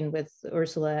check in with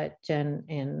Ursula, Jen,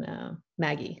 and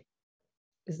Maggie.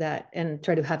 And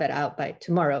try to have it out by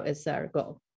tomorrow is our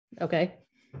goal. Okay.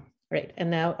 Great. And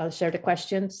now I'll share the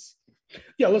questions.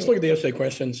 Yeah, let's look at the essay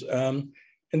questions. And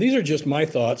these are just my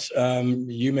thoughts.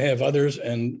 You may have others.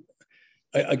 And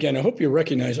again, I hope you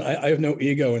recognize I have no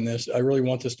ego in this. I really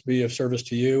want this to be of service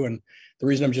to you. And the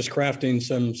reason I'm just crafting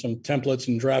some templates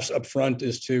and drafts up front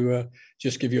is to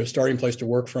just give you a starting place to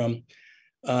work from.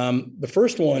 The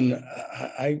first one,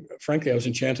 frankly, I was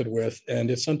enchanted with, and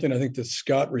it's something I think that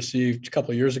Scott received a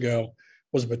couple of years ago,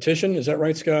 was a petition. Is that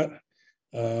right, Scott?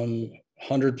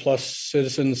 100+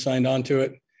 citizens signed on to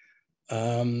it.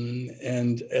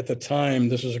 And at the time,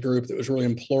 this was a group that was really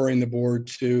imploring the board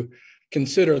to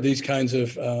consider these kinds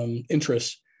of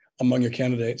interests among your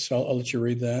candidates. So I'll let you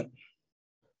read that.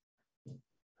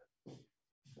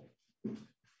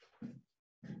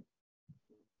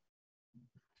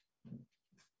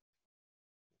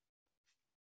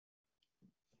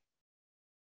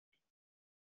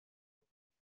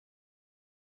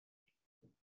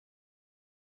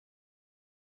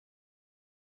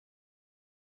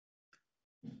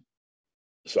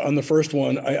 So on the first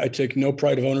one, I take no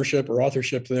pride of ownership or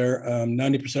authorship there.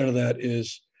 90% of that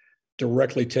is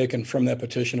directly taken from that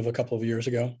petition of a couple of years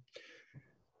ago.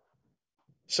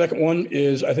 Second one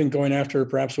is, I think, going after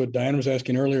perhaps what Diane was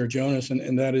asking earlier, Jonas,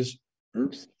 and that is,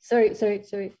 oops. Sorry.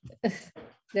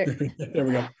 There. There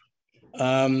we go.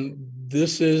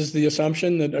 This is the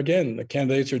assumption that, again, the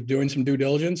candidates are doing some due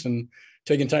diligence and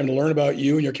taking time to learn about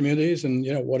you and your communities and,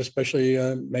 what especially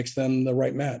makes them the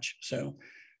right match. So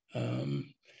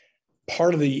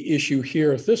part of the issue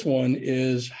here with this one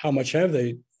is how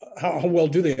well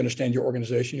do they understand your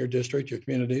organization, your district, your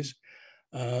communities?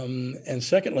 And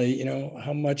secondly,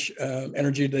 how much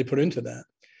energy do they put into that?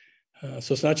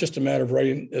 So it's not just a matter of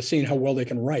writing, seeing how well they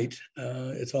can write.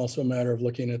 It's also a matter of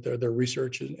looking at their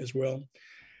research as well.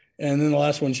 And then the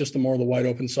last one's just the more of the wide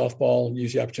open softball.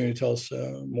 Use the opportunity to tell us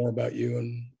more about you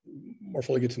and more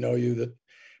fully get to know you that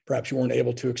perhaps you weren't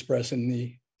able to express in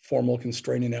the formal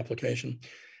constraining application.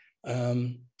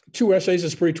 2 essays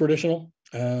is pretty traditional.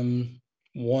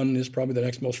 One is probably the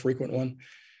next most frequent one.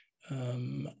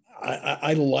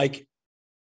 I like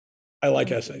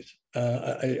essays.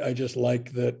 I just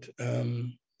like that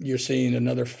you're seeing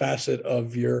another facet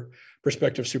of your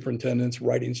prospective superintendent's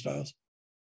writing styles.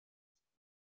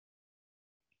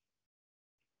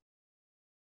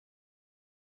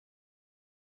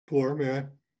 Flora, may I?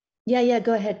 Yeah,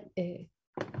 go ahead.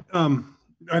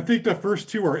 I think the first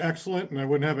 2 are excellent and I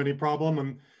wouldn't have any problem.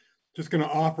 I'm just going to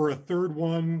offer a third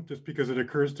one just because it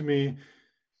occurs to me.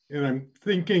 And I'm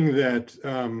thinking that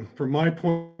from my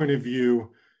point of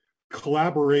view,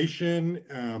 collaboration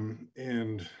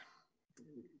and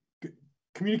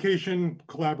communication,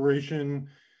 collaboration,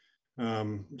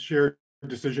 shared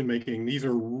decision-making, these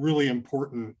are really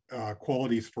important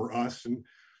qualities for us. And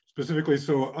specifically,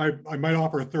 so I might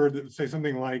offer a third that would say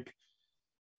something like,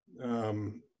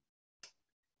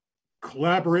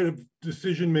 collaborative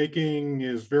decision-making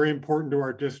is very important to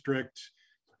our district.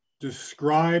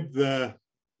 Describe a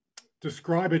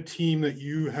team that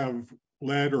you have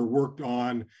led or worked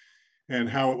on and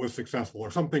how it was successful,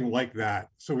 or something like that.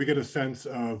 So we get a sense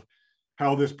of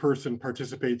how this person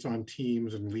participates on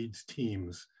teams and leads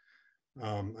teams.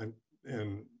 And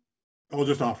I'll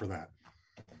just offer that.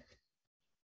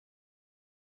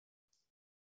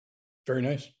 Very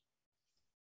nice.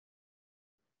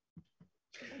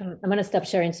 I'm going to stop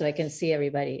sharing so I can see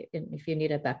everybody. And if you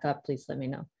need a backup, please let me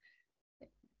know.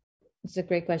 It's a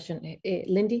great question.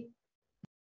 Lindy?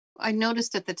 I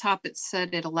noticed at the top it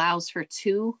said it allows for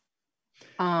 2.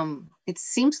 It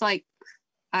seems like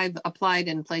I've applied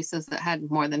in places that had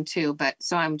more than 2, but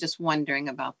so I'm just wondering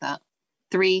about that.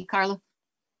 3, Carla?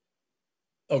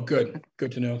 Oh, good.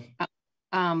 Good to know.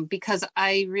 Because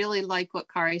I really like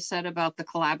what Kari said about the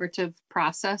collaborative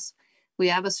process. We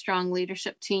have a strong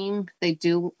leadership team.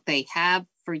 They have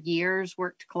for years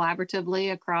worked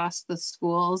collaboratively across the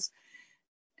schools.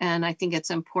 And I think it's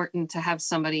important to have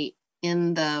somebody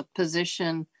in the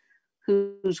position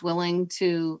who's willing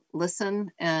to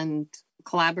listen and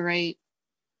collaborate.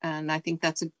 And I think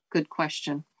that's a good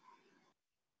question.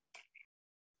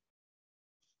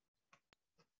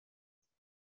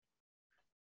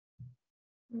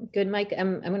 Good, Mike.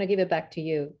 I'm going to give it back to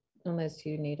you unless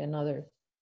you need another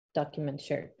document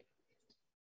shared.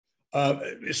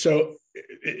 So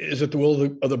is it the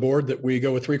will of the board that we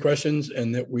go with 3 questions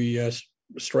and that we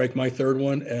strike my third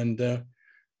one and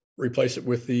replace it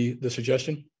with the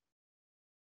suggestion?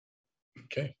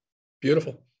 Okay,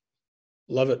 beautiful.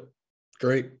 Love it.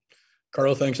 Great.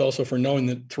 Carla, thanks also for knowing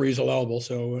that 3 is allowable.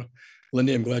 So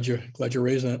Lindy, I'm glad you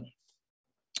raised that.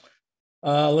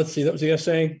 Let's see, that was the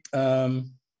essay.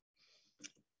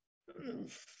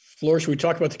 Flora, should we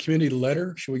talk about the community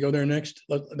letter? Should we go there next?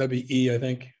 That'd be E, I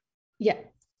think. Yeah,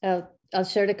 I'll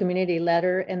share the community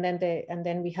letter, and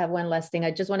then we have one last thing. I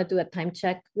just want to do a time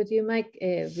check with you, Mike.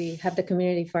 We have the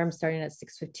community forum starting at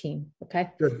 6:15.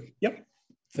 Okay. Good. Yep.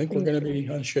 I think we're going to be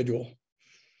on schedule.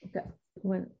 Okay.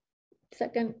 1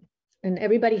 second, and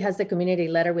everybody has the community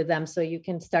letter with them, so you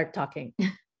can start talking.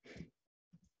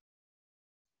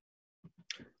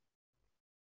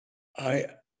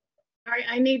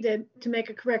 I need to make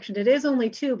a correction. It is only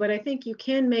 2, but I think you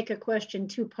can make a question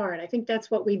 2-part. I think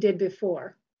that's what we did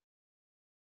before.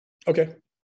 Okay.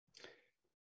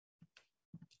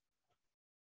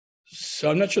 So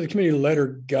I'm not sure the community letter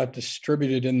got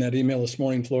distributed in that email this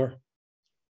morning, Flora.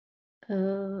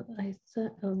 I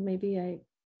thought, oh, maybe I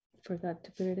forgot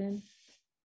to put it in.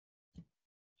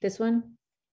 This one?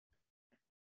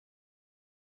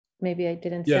 Maybe I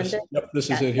didn't send it. Yep,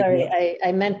 this is it. Sorry, Yeah.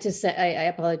 I meant to say, I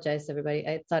apologize, everybody.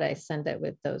 I thought I sent it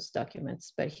with those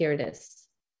documents, but here it is.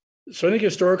 So I think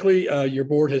historically, your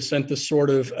board has sent this sort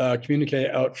of communique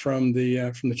out from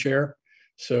the chair.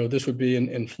 So this would be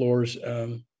in Flora's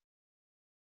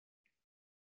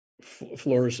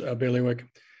bailiwick.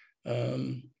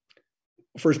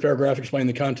 First paragraph explaining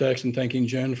the context and thanking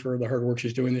Jen for the hard work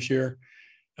she's doing this year.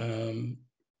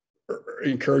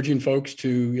 Encouraging folks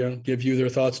to give you their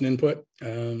thoughts and input.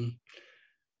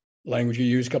 Language you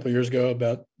used a couple of years ago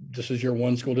about this is your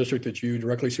one school district that you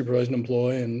directly supervise and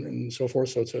employ and so forth.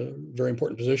 So it's a very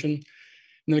important position. And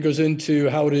then it goes into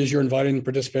how it is you're inviting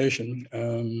participation.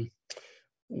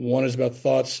 One is about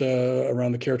thoughts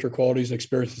around the character, qualities, and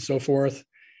experience and so forth.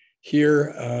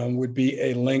 Here would be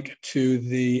a link to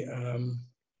the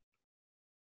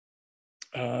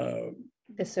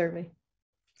the survey?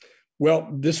 Well,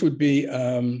 this would be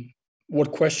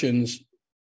what questions.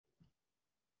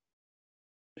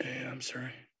 I'm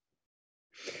sorry.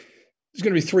 There's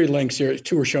going to be 3 links here.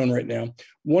 2 are shown right now.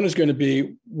 One is going to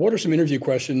be, what are some interview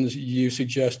questions you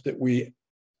suggest that we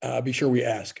be sure we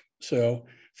ask? So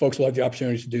folks will have the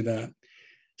opportunity to do that.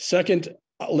 Second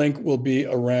link will be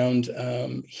around,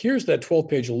 here's that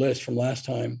 12-page list from last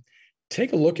time.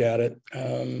 Take a look at it.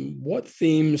 What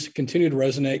themes continue to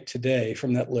resonate today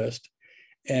from that list?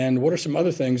 And what are some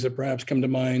other things that perhaps come to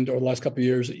mind over the last couple of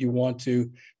years that you want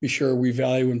to be sure we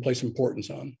value and place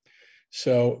importance on?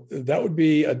 So that would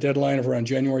be a deadline of around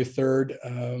January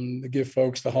 3rd to give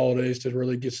folks the holidays to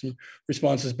really get some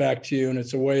responses back to you. And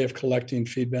it's a way of collecting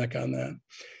feedback on that.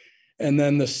 And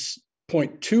then this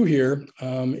point 2 here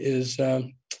is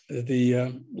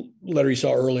the letter you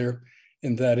saw earlier,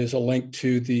 and that is a link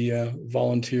to the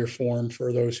volunteer form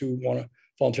for those who want to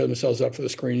volunteer themselves up for the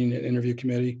screening and interview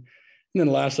committee. And then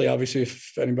lastly, obviously,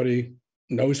 if anybody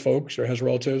knows folks or has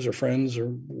relatives or friends or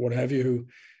what have you who,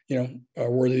 are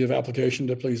worthy of application,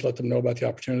 to please let them know about the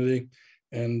opportunity.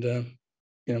 And,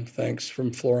 thanks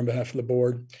from Flora on behalf of the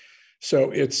board.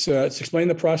 So it's explained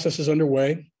the process is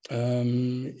underway.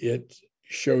 It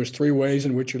shows 3 ways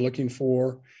in which you're looking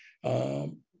for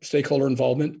stakeholder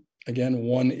involvement. Again,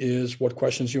 one is what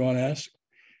questions you want to ask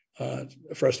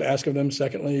for us to ask of them.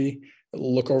 Secondly,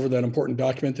 look over that important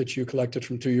document that you collected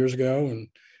from 2 years ago,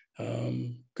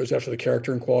 and goes after the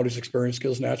character and qualities, experience,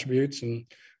 skills, and attributes, and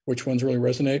which ones really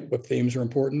resonate, what themes are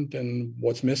important, and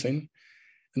what's missing.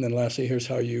 And then lastly, here's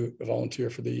how you volunteer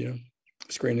for the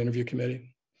screen interview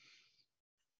committee.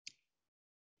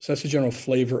 So that's the general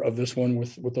flavor of this one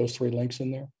with those 3 links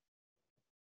in there.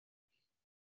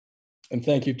 And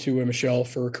thank you to Michelle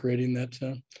for creating that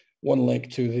one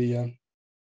link to the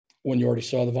one you already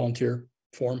saw, the volunteer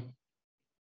form.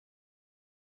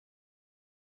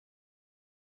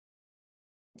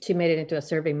 She made it into a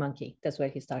survey monkey. That's what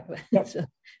he's talking about. Yep.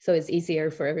 So it's easier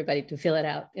for everybody to fill it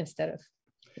out instead of.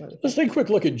 Let's take a quick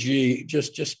look at G,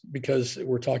 just because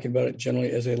we're talking about it generally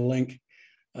as a link.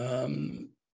 If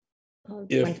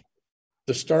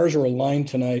the stars are aligned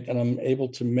tonight and I'm able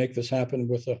to make this happen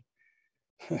with a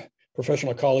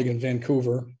professional colleague in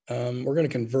Vancouver, we're going to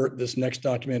convert this next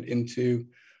document into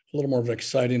a little more of an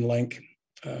exciting link.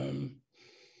 And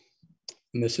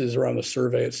this is around the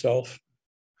survey itself.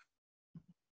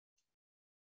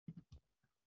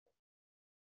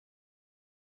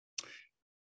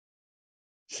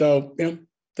 So,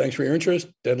 thanks for your interest.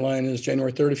 Deadline is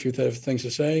January 3rd if you have things to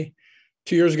say.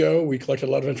 2 years ago, we collected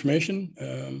a lot of information,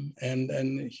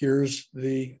 and here's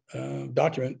the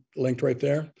document linked right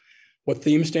there. What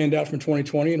themes stand out from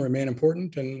 2020 and remain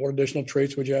important, and what additional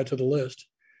traits would you add to the list?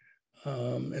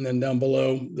 And then down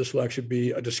below, this will actually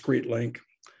be a discrete link.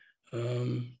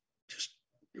 Just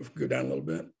go down a little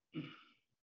bit.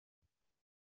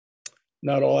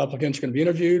 Not all applicants are going to be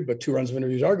interviewed, but 2 rounds of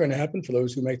interviews are going to happen for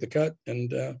those who make the cut.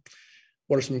 And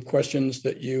what are some questions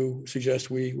that you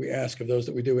suggest we ask of those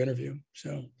that we do interview?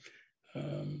 So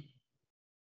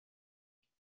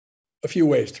a few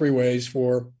ways, 3 ways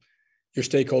for your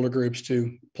stakeholder groups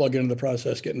to plug into the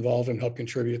process, get involved, and help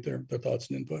contribute their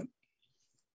thoughts and input.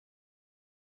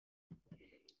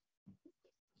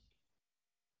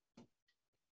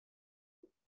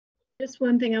 Just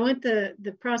one thing, I want the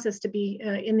process to be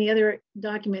in the other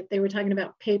document. They were talking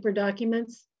about paper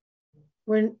documents.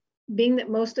 Being that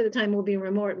most of the time will be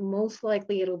remote, most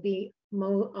likely it'll be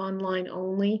online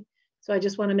only. So I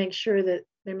just want to make sure that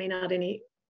there may not any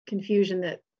confusion,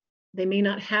 that they may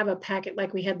not have a packet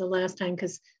like we had the last time,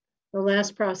 because the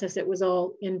last process, it was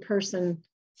all in-person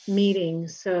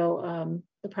meetings. So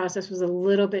the process was a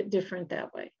little bit different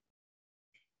that way.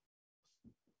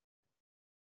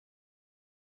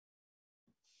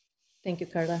 Thank you,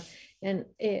 Carla. And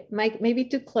Mike, maybe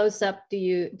to close up, do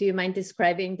you mind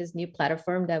describing this new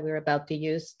platform that we're about to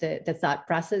use, the thought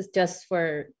process, just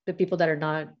for the people that are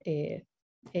not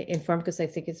informed, because I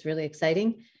think it's really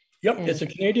exciting. Yep, it's a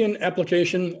Canadian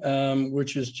application,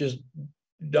 which is just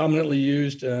dominantly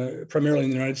used primarily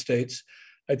in the United States.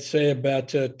 I'd say about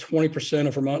 20%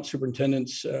 of Vermont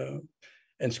superintendents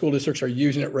and school districts are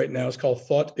using it right now. It's called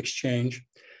Thought Exchange.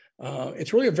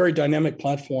 It's really a very dynamic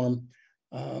platform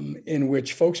in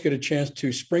which folks get a chance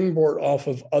to springboard off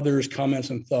of others' comments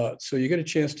and thoughts. So you get a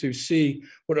chance to see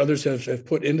what others have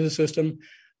put into the system.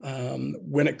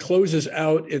 When it closes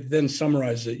out, it then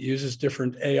summarizes it, uses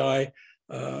different AI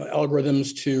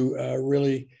algorithms to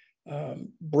really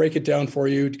break it down for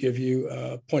you, to give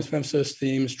you points of emphasis,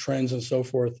 themes, trends, and so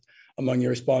forth among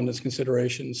your respondents'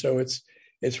 considerations. So it's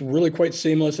It's really quite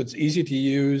seamless. It's easy to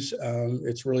use.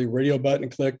 It's really radio button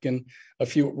click and a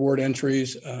few word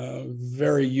entries,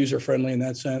 very user-friendly in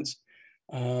that sense.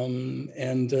 We've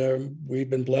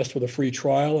been blessed with a free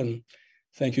trial, and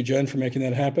thank you, Jen, for making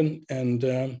that happen. And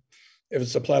if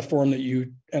it's a platform that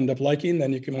you end up liking,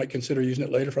 then you might consider using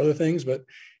it later for other things, but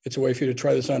it's a way for you to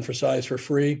try this on for size for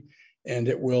free. And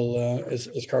it will, as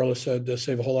Carla said,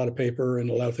 save a whole lot of paper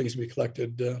and allow things to be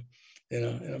collected in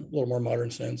a little more modern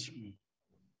sense.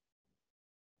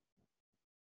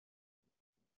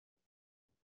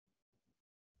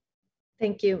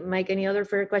 Thank you, Mike. Any other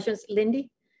further questions? Lindy?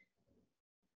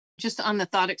 Just on the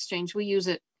thought exchange, we use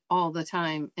it all the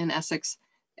time in Essex,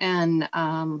 and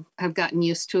have gotten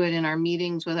used to it in our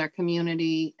meetings with our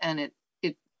community, and it's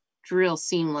real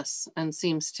seamless and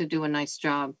seems to do a nice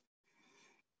job.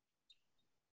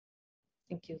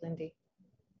 Thank you, Lindy.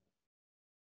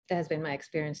 That has been my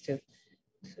experience too.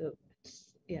 So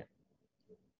yeah.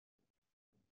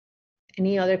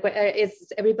 Any other questions?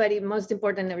 Is everybody, most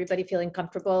important, everybody feeling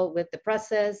comfortable with the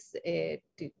process,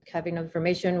 having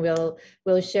information?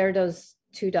 We'll share those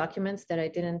 2 documents that I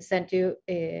didn't send you.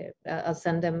 I'll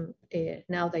send them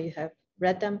now that you have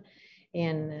read them.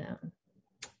 And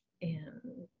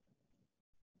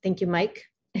thank you, Mike.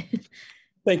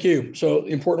 Thank you. So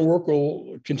important work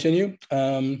will continue.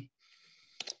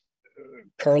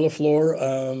 Carla, Floor,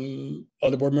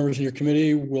 other board members in your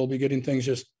committee will be getting things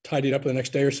just tidied up in the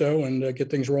next day or so and get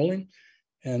things rolling.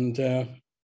 And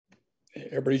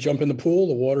everybody jump in the pool.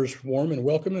 The water's warm and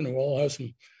welcome, and we'll all have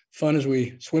some fun as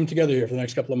we swim together here for the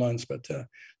next couple of months. But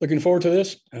looking forward to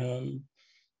this.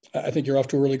 I think you're off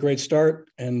to a really great start.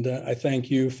 And I thank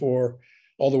you for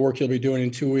all the work you'll be doing in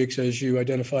 2 weeks as you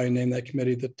identify and name that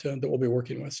committee that we'll be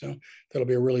working with. So that'll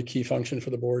be a really key function for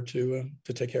the board to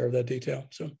take care of that detail.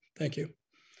 So thank you.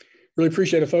 Really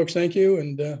appreciate it, folks. Thank you.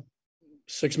 And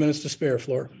 6 minutes to spare,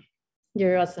 Floor.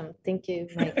 You're awesome. Thank you,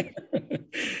 Mike.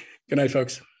 Good night,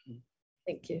 folks.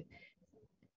 Thank you.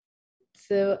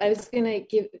 So I was going to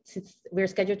give, since we're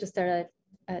scheduled to start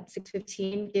at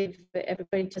 6:15, give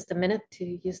everybody just a minute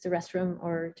to use the restroom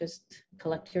or just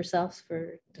collect yourselves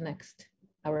for the next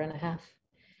hour and a half.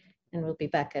 And we'll be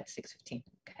back at 6:15.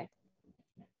 Okay.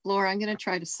 Laura, I'm going to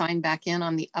try to sign back in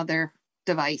on the other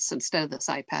device instead of this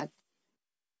iPad.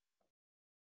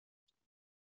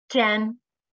 Jen.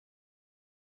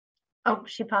 Oh,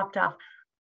 she popped off.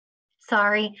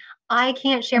 Sorry, I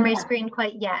can't share my screen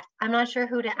quite yet. I'm not sure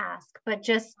who to ask, but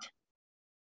just.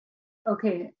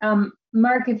 Okay,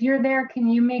 Mark, if you're there, can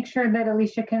you make sure that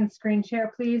Alicia can screen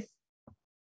share, please?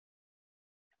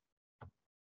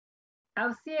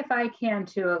 I'll see if I can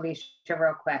too, Alicia,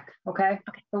 real quick, okay?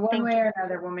 Okay. But one way or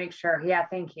another, we'll make sure. Yeah,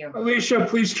 thank you. Alicia,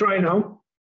 please try now.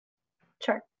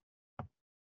 Sure.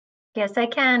 Yes, I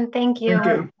can. Thank you. Thank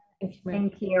you.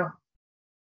 Thank you.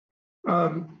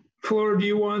 Floor, do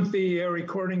you want the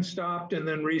recording stopped and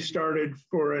then restarted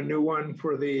for a new one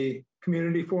for the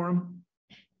community forum?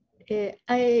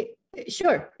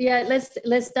 Sure. Yeah,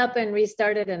 let's stop and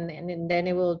restart it, and then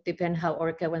it will depend how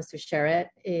Orca wants to share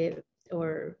it,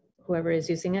 or whoever is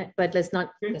using it. But let's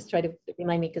try to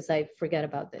remind me, because I forget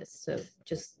about this. So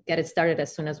just get it started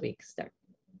as soon as we start.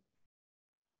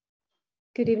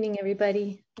 Good evening,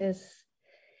 everybody. It's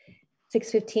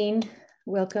 6:15.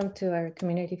 Welcome to our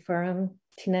community forum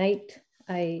tonight.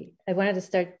 I wanted to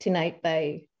start tonight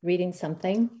by reading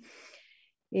something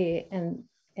and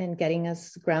getting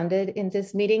us grounded in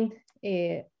this meeting.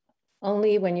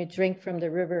 Only when you drink from the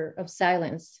river of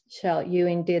silence shall you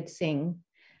indeed sing.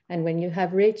 And when you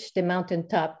have reached the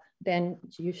mountaintop, then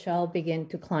you shall begin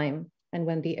to climb. And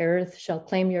when the earth shall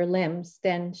claim your limbs,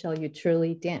 then shall you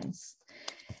truly dance.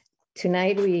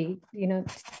 Tonight,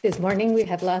 this morning we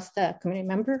have lost a community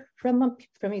member from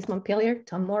East Montpelier,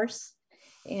 Tom Morse.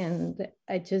 And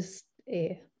I just,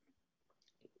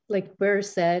 like Burr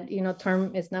said,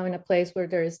 Tom is now in a place where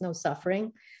there is no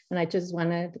suffering. And I just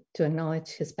wanted to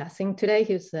acknowledge his passing today.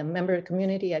 He was a member of the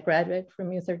community, a graduate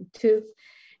from U32,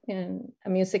 and a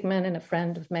music man and a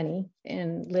friend of many,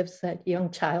 and lives at Young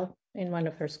Child in one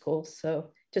of her schools.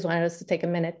 So just wanted us to take a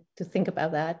minute to think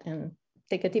about that and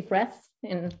take a deep breath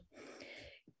and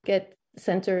get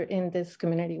centered in this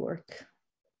community work.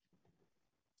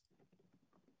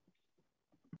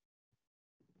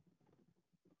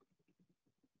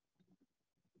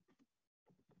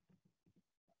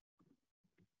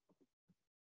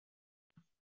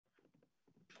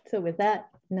 So with that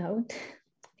note,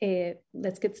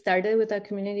 let's get started with our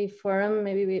community forum.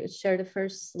 Maybe we would share the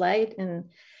first slide, and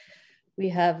we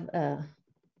have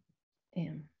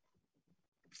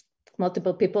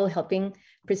multiple people helping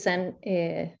present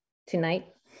tonight.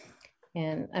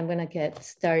 And I'm going to get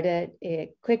started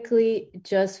quickly,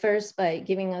 just first by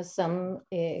giving us some,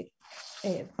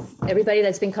 everybody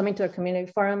that's been coming to our community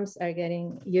forums are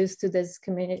getting used to this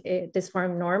this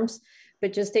forum norms,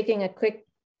 but just taking a quick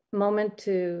moment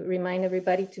to remind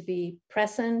everybody to be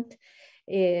present,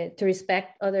 to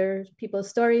respect other people's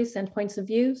stories and points of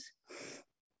views,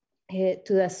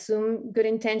 to assume good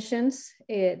intentions.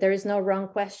 There is no wrong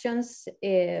questions.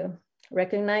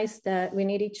 Recognize that we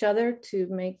need each other to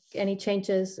make any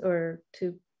changes or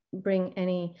to bring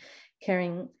any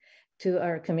caring to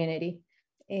our community.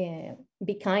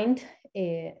 Be kind,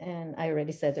 and I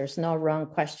already said there's no wrong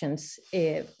questions.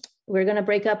 We're gonna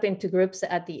break up into groups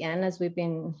at the end as we've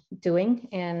been doing,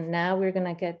 and now we're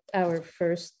gonna get our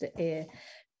first,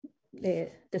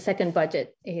 the second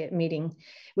budget meeting.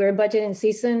 We're in budgeting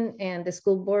season, and the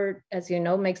school board, as you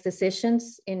know, makes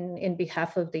decisions in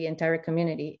behalf of the entire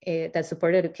community that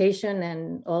support education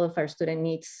and all of our student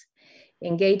needs.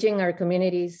 Engaging our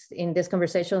communities in this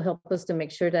conversation will help us to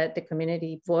make sure that the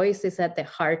community voice is at the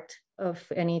heart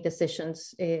of any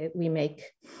decisions we make.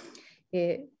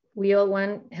 We all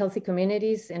want healthy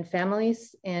communities and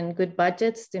families, and good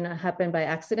budgets do not happen by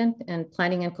accident, and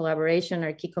planning and collaboration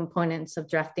are key components of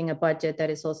drafting a budget that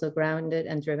is also grounded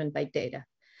and driven by data.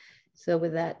 So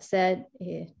with that said,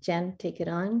 Jen, take it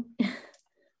on.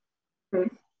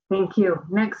 Great. Thank you.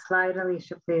 Next slide,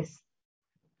 Alicia, please.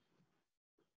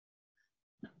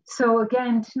 So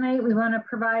again, tonight we want to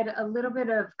provide a little bit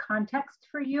of context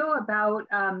for you about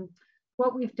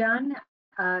what we've done,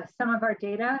 some of our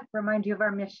data, remind you of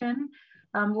our mission.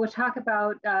 We'll talk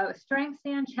about strengths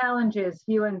and challenges,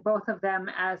 viewing both of them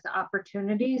as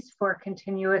opportunities for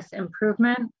continuous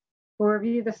improvement. We'll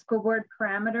review the school board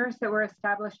parameters that were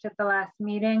established at the last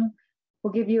meeting.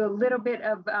 We'll give you a little bit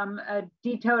of a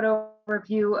detailed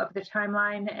overview of the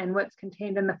timeline and what's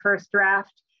contained in the first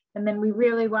draft. And then we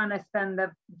really want to spend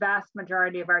the vast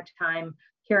majority of our time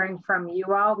hearing from you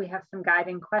all. We have some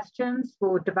guiding questions.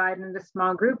 We'll divide into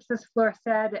small groups, as Flor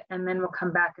said, and then we'll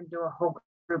come back and do a whole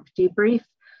group debrief.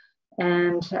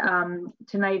 And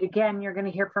tonight, again, you're going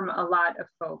to hear from a lot of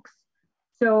folks.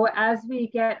 So as we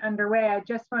get underway, I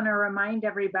just want to remind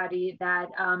everybody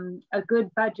that a good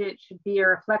budget should be a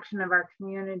reflection of our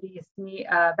community's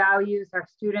values, our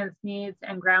students' needs,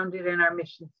 and grounded in our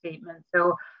mission statement.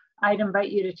 So I'd invite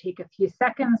you to take a few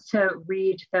seconds to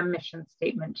read the mission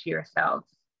statement to yourselves.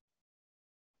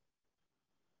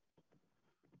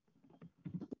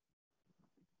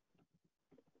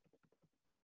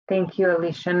 Thank you,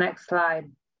 Alicia. Next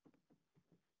slide.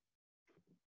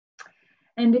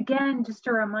 And again, just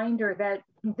a reminder that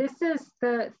this is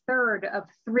the third of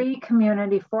 3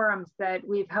 community forums that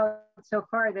we've held so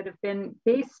far that have been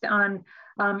based on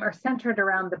or centered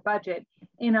around the budget.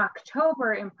 In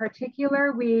October in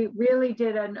particular, we really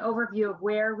did an overview of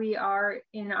where we are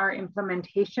in our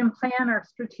implementation plan, our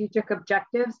strategic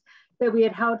objectives that we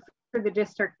had held for the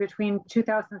district between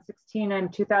 2016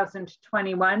 and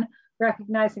 2021.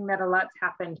 Recognizing that a lot's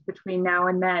happened between now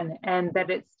and then, and that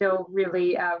it's still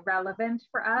really relevant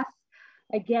for us.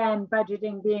 Again,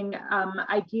 budgeting being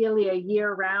ideally a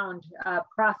year-round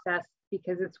process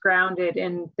because it's grounded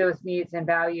in those needs and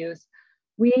values.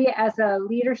 We as a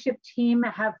leadership team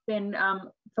have been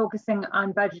focusing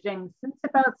on budgeting since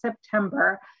about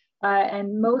September,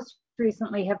 and most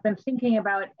recently have been thinking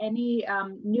about any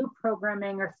new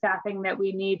programming or staffing that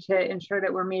we need to ensure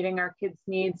that we're meeting our kids'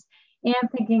 needs,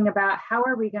 and thinking about how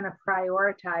are we going to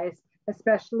prioritize,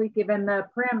 especially given the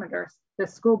parameters the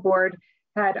school board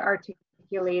had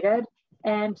articulated.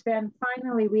 And then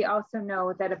finally, we also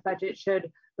know that a budget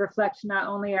should reflect not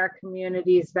only our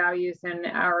community's values and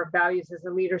our values as a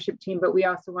leadership team, but we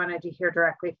also wanted to hear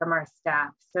directly from our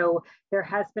staff. So there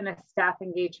has been a staff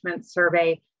engagement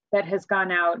survey that has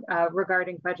gone out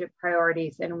regarding budget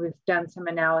priorities, and we've done some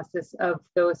analysis of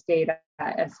those data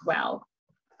as well.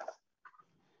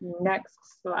 Next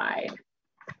slide.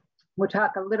 We'll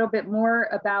talk a little bit more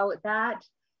about that,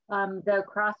 the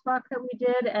crosswalk that we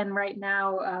did. And right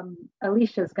now,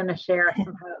 Alicia is going to share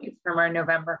some highlights from our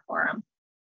November forum.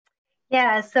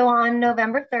 Yeah, so on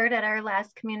November 3rd at our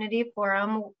last community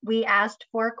forum, we asked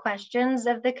 4 questions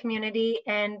of the community,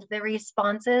 and the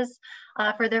responses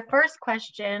for the first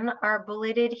question are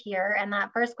bulleted here. And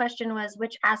that first question was,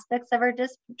 which aspects of our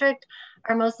district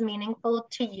are most meaningful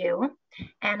to you?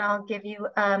 And I'll give you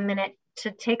a minute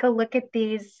to take a look at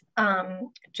these.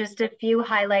 Just a few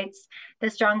highlights: the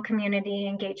strong community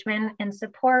engagement and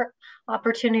support,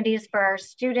 opportunities for our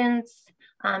students,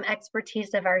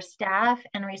 expertise of our staff,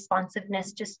 and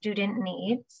responsiveness to student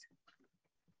needs.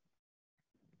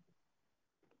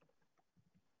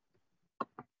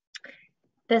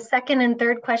 The second and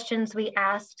third questions we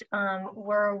asked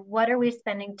were, what are we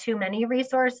spending too many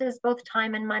resources, both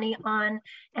time and money on,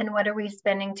 and what are we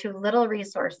spending too little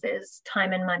resources,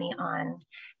 time and money on?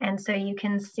 And so you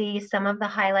can see some of the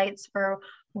highlights for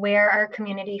where our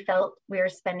community felt we were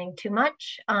spending too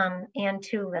much and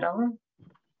too little.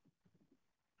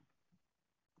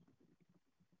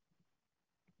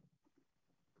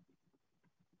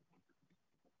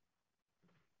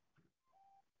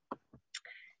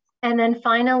 And then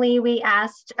finally, we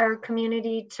asked our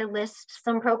community to list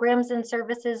some programs and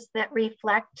services that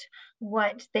reflect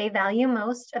what they value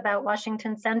most about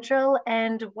Washington Central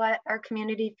and what our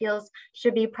community feels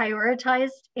should be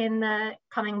prioritized in the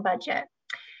coming budget.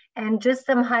 And just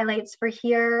some highlights for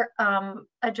here,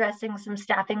 addressing some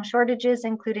staffing shortages,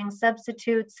 including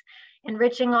substitutes,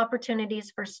 enriching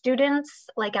opportunities for students,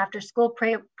 like after school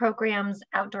programs,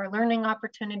 outdoor learning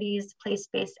opportunities,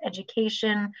 place-based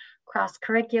education,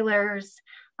 cross-curriculars,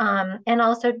 and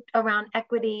also around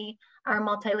equity, our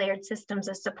multi-layered systems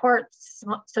of support,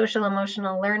 social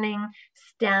emotional learning,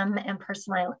 STEM, and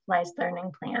personalized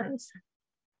learning plans.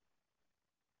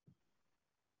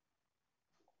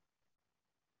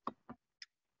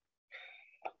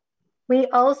 We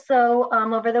also,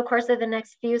 over the course of the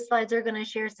next few slides, are going to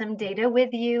share some data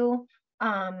with you.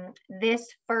 This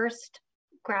first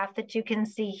graph that you can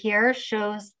see here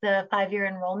shows the 5-year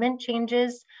enrollment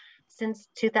changes since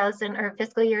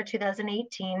fiscal year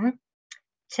 2018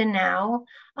 to now.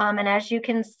 And as you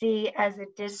can see, as a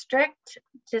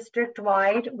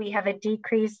district-wide, we have a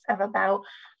decrease of about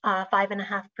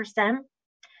 5.5%.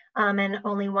 And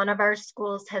only one of our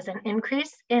schools has an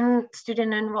increase in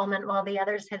student enrollment, while the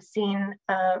others have seen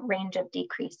a range of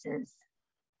decreases.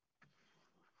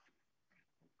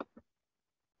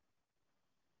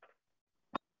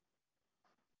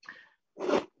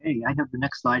 Hey, I have the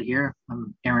next slide here.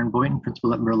 I'm Aaron Boynton,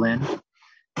 principal at Berlin.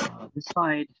 This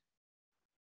slide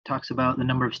talks about the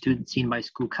number of students seen by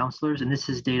school counselors, and this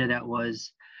is data that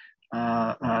was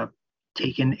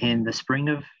taken in the spring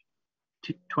of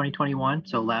 2021,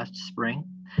 so last spring.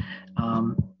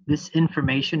 This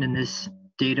information and this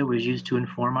data was used to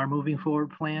inform our moving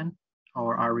forward plan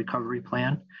or our recovery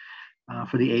plan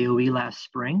for the AOE last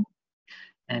spring.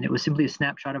 And it was simply a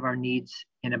snapshot of our needs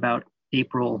in about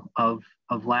April of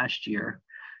last year.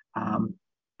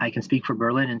 I can speak for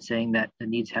Berlin in saying that the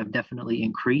needs have definitely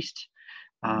increased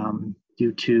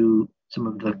due to some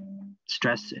of the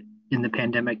stress in the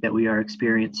pandemic that we are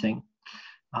experiencing.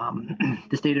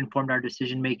 This data informed our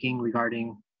decision-making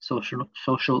regarding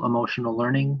social emotional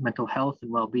learning, mental health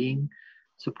and well-being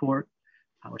support,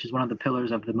 which is one of the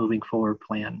pillars of the Moving Forward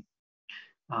plan.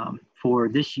 For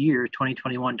this year,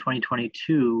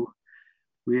 2021-2022,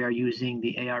 we are using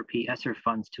the ARP ESSER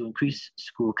funds to increase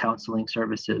school counseling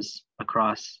services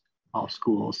across all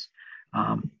schools.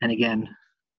 And again,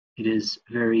 it is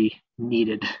very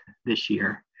needed this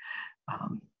year.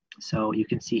 So you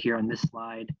can see here on this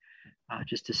slide,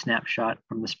 just a snapshot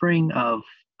from the spring of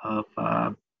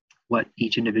what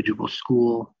each individual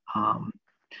school,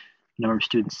 number of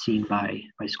students seen by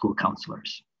school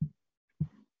counselors.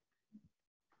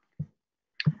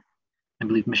 I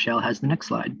believe Michelle has the next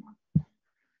slide.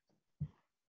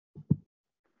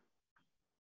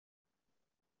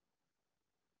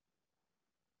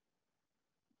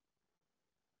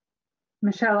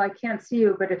 Michelle, I can't see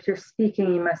you, but if you're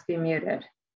speaking, you must be muted.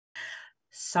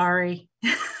 Sorry.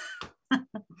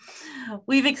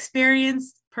 We've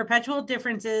experienced perpetual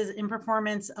differences in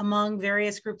performance among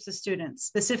various groups of students,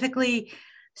 specifically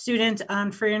students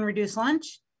on free and reduced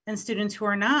lunch and students who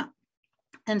are not,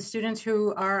 and students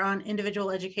who are on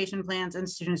individual education plans and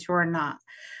students who are not.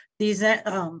 These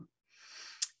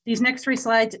next three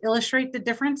slides illustrate the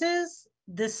differences.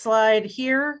 This slide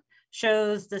here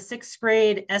shows the 6th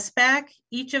grade SBAC.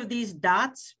 Each of these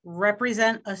dots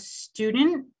represent a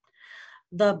student.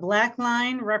 The black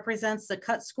line represents the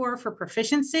cut score for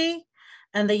proficiency,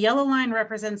 and the yellow line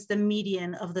represents the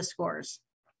median of the scores.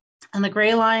 And the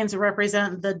gray lines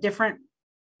represent the different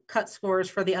cut scores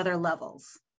for the other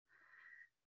levels.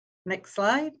 Next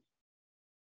slide.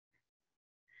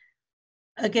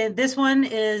 Again, this one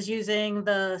is using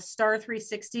the STAR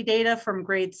 360 data from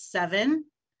grade 7.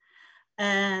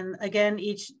 And again,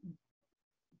 each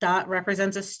dot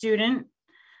represents a student.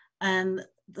 And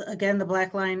again, the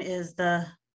black line is the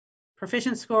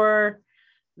proficient score.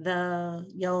 The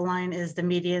yellow line is the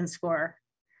median score.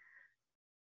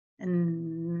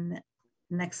 And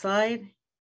next slide.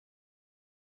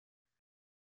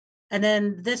 And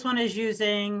then this one is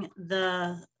using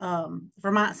the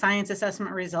Vermont Science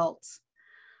Assessment results.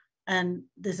 And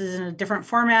this is in a different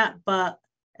format, but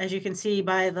as you can see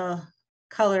by the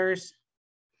colors,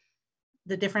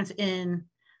 the difference in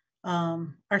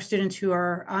our students who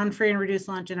are on free and reduced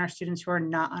lunch and our students who are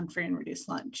not on free and reduced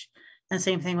lunch. And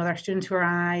same thing with our students who are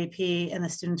on IEP and the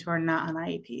students who are not on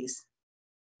IEPs.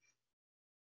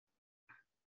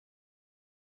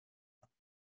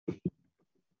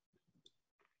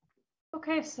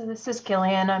 Okay, so this is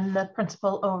Gillian. I'm the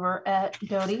principal over at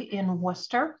Doty in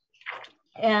Worcester.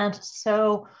 And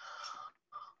so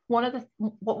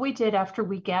what we did after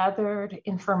we gathered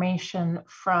information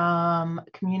from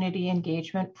community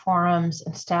engagement forums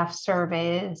and staff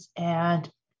surveys and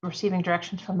receiving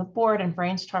directions from the board and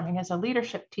brainstorming as a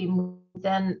leadership team, we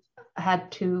then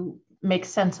had to make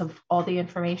sense of all the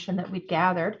information that we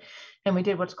gathered. And we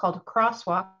did what's called a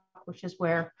crosswalk, which is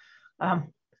where I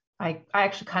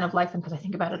actually kind of like them because I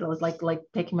think about it as like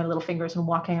taking my little fingers and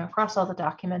walking across all the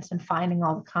documents and finding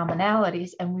all the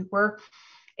commonalities. And we were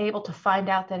able to find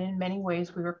out that in many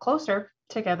ways we were closer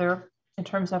together in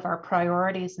terms of our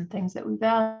priorities and things that we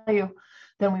value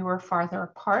than we were farther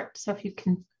apart. So if you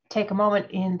can take a moment,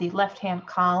 in the left-hand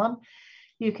column,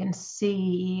 you can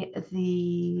see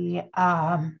the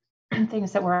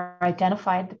things that were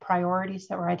identified, the priorities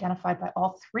that were identified by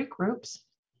all three groups.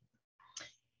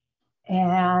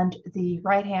 And the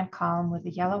right-hand column with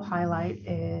the yellow highlight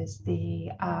is the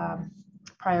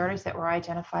priorities that were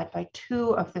identified by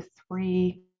two of the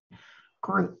three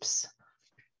groups.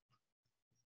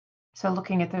 So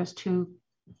looking at those two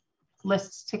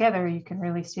lists together, you can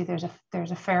really see there's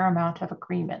a fair amount of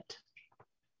agreement.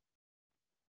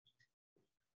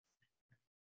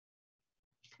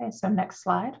 Okay, so next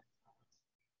slide.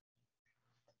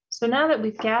 So now that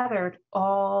we've gathered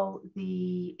all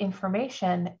the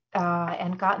information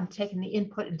and taken the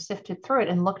input and sifted through it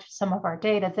and looked at some of our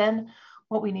data, then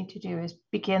what we need to do is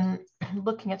begin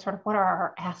looking at sort of what are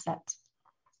our assets?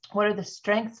 What are the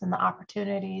strengths and the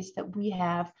opportunities that we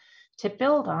have to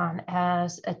build on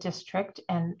as a district?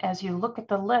 And as you look at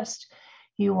the list,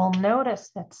 you will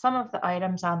notice that some of the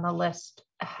items on the list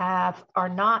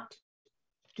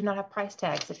do not have price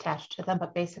tags attached to them,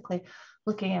 but basically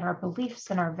looking at our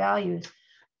beliefs and our values,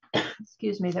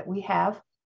 excuse me, that we have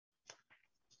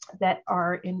that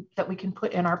we can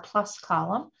put in our plus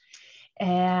column.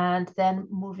 And then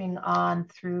moving on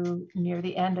through near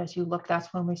the end, as you look,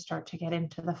 that's when we start to get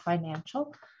into the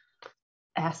financial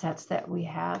assets that we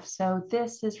have. So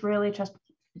this is really just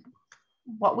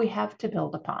what we have to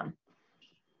build upon.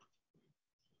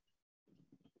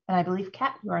 And I believe,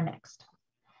 Kat, you are next.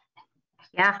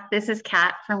 Yeah, this is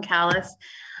Kat from Calais.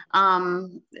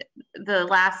 The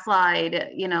last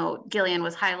slide, Gillian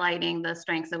was highlighting the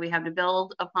strengths that we have to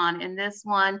build upon. And this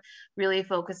one really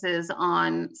focuses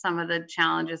on some of the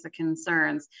challenges and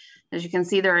concerns. As you can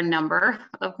see, there are a number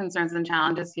of concerns and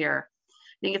challenges here.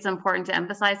 I think it's important to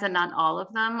emphasize that not all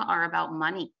of them are about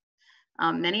money.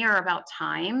 Many are about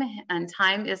time, and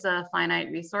time is a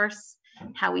finite resource.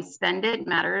 How we spend it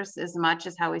matters as much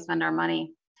as how we spend our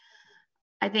money.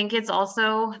 I think it's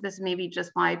also, this may be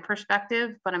just my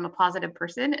perspective, but I'm a positive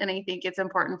person. And I think it's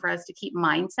important for us to keep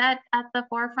mindset at the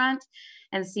forefront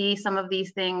and see some of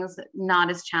these things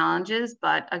not as challenges,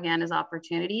 but again, as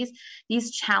opportunities.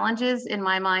 These challenges in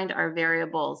my mind are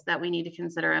variables that we need to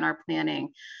consider in our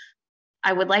planning.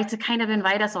 I would like to kind of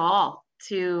invite us all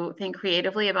to think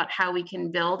creatively about how we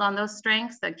can build on those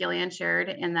strengths that Gillian shared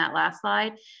in that last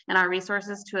slide and our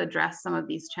resources to address some of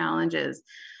these challenges.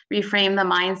 Reframe the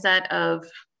mindset of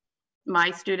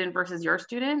my student versus your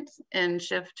student and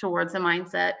shift towards the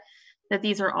mindset that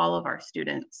these are all of our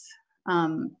students.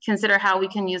 Consider how we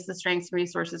can use the strengths and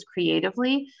resources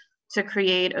creatively to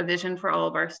create a vision for all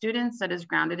of our students that is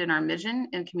grounded in our mission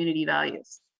and community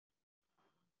values.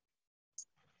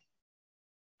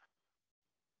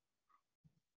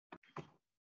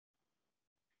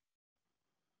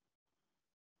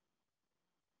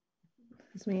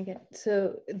 It's me again.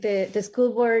 So the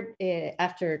school board,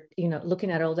 after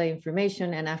looking at all the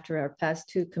information and after our past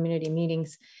two community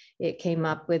meetings, it came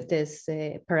up with this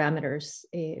parameters,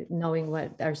 knowing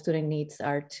what our student needs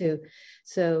are too.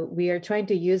 So we are trying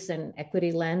to use an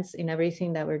equity lens in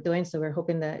everything that we're doing. So we're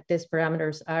hoping that these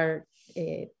parameters are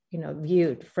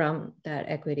viewed from that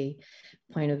equity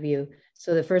point of view.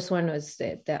 So the first one was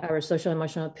our social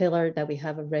emotional pillar, that we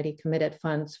have already committed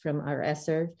funds from our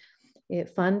ESSER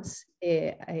funds.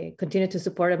 I continue to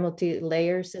support a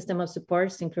multi-layer system of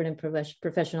supports, including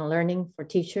professional learning for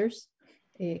teachers,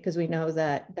 because we know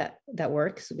that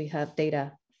works. We have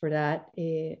data for that.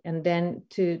 And then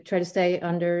to try to stay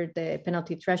under the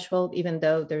penalty threshold, even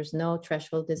though there's no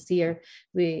threshold this year,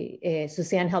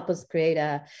 Suzanne helped us create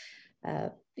a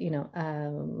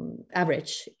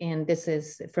average. And this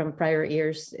is from prior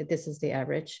years, this is the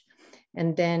average.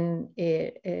 And then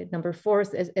number 4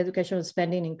 is educational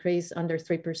spending increase under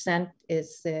 3%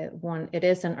 is one. It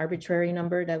is an arbitrary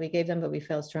number that we gave them, but we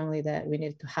felt strongly that we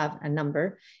need to have a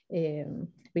number.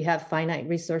 We have finite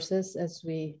resources, as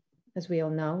we all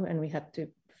know, and we have to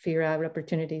figure out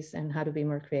opportunities and how to be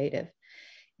more creative.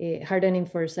 Hardening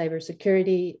for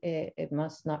cybersecurity, it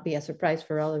must not be a surprise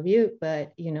for all of you,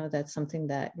 but that's something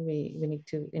that we need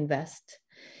to invest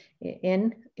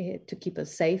in to keep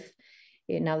us safe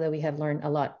now that we have learned a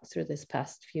lot through this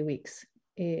past few weeks.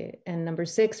 And number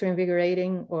 6,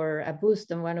 reinvigorating or a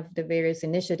boost on one of the various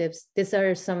initiatives. These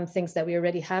are some things that we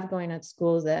already have going at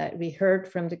school that we heard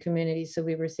from the community. So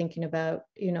we were thinking about,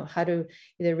 how to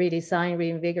either redesign,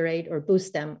 reinvigorate, or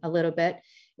boost them a little bit.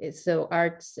 So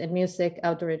arts and music,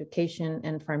 outdoor education,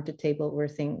 and farm to table were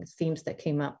themes that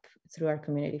came up through our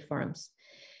community forums.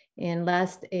 And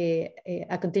last, a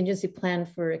contingency plan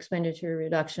for expenditure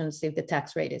reductions if the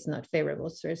tax rate is not favorable.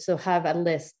 So have a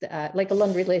list, like a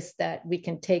laundry list that we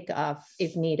can take off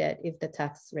if needed, if the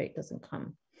tax rate doesn't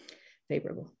come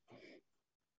favorable.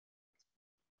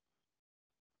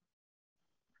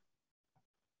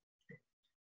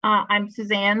 I'm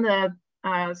Suzanne, the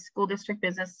school district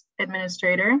business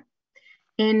administrator.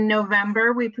 In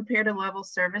November, we prepared a level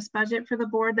service budget for the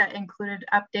board that included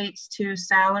updates to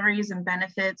salaries and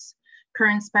benefits,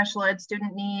 current special ed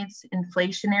student needs,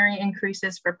 inflationary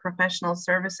increases for professional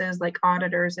services like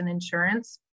auditors and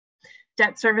insurance.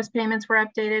 Debt service payments were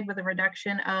updated with a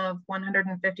reduction of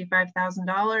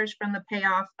 $155,000 from the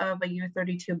payoff of a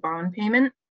U32 bond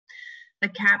payment. The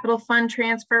capital fund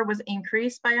transfer was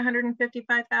increased by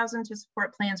 $155,000 to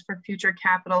support plans for future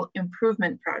capital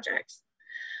improvement projects.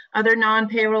 Other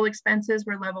non-payroll expenses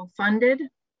were level funded.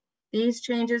 These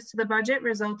changes to the budget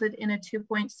resulted in a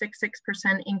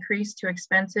 2.66% increase to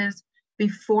expenses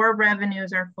before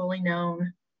revenues are fully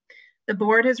known. The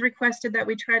board has requested that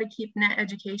we try to keep net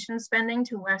education spending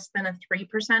to less than a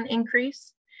 3%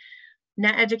 increase.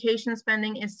 Net education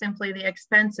spending is simply the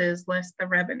expenses less the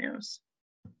revenues.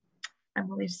 I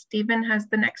believe Stephen has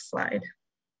the next slide.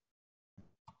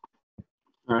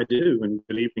 I do, and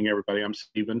good evening, everybody. I'm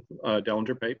Stephen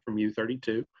Dellinger-Pate from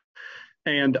U32.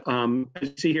 And as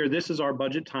you see here, this is our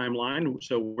budget timeline.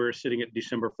 So we're sitting at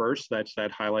December 1st. That's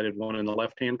that highlighted one in the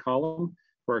left-hand column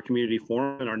for our community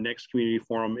forum. And our next community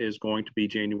forum is going to be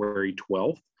January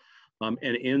 12th. And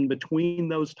in between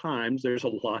those times, there's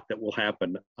a lot that will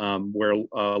happen where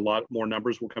a lot more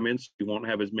numbers will come in. So we won't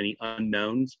have as many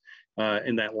unknowns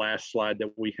in that last slide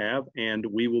that we have. And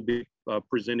we will be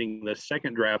presenting the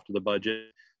second draft of the budget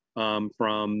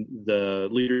from the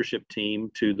leadership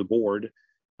team to the board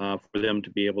for them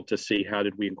to be able to see how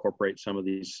did we incorporate some of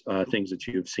these things that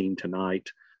you've seen tonight,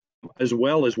 as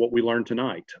well as what we learned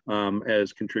tonight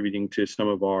as contributing to some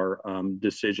of our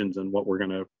decisions and what we're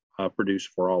going to produce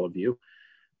for all of you.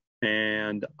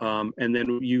 And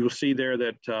then you will see there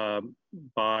that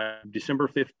by December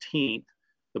 15th,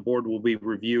 the board will be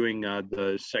reviewing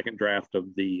the second draft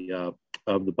of the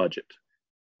budget.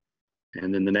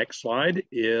 And then the next slide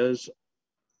is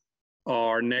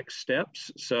our next steps.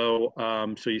 So,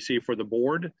 so you see for the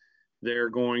board, they're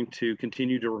going to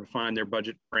continue to refine their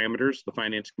budget parameters, the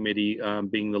finance committee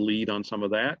being the lead on some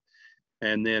of that.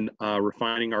 And then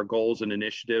refining our goals and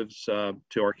initiatives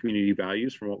to our community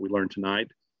values from what we learned tonight,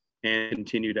 and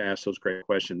continue to ask those great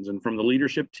questions. And from the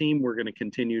leadership team, we're going to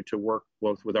continue to work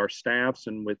both with our staffs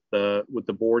and with the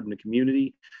board and the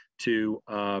community to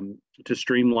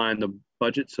streamline the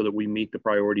budget so that we meet the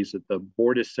priorities that the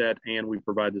board has set and we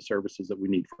provide the services that we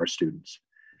need for our students.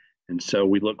 And so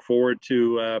we look forward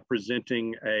to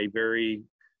presenting a very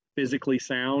physically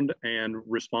sound and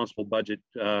responsible budget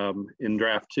in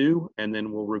draft 2, and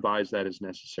then we'll revise that as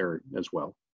necessary as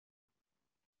well.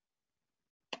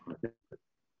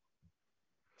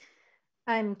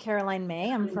 I'm Caroline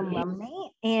May, I'm from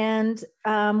Lumley, and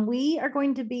we are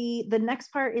going to be, the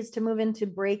next part is to move into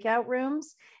breakout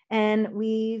rooms, and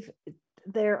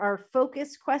there are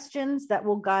focus questions that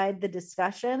will guide the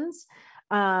discussions.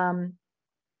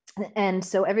 And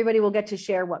so everybody will get to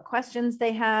share what questions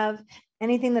they have,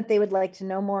 anything that they would like to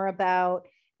know more about.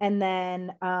 And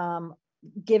then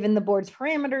given the board's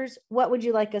parameters, what would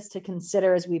you like us to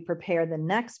consider as we prepare the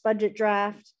next budget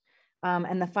draft?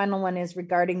 And the final one is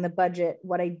regarding the budget,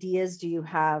 what ideas do you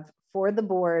have for the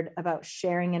board about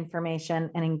sharing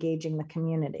information and engaging the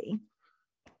community?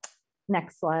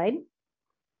 Next slide.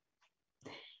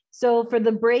 So for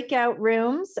the breakout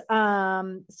rooms,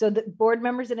 so the board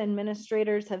members and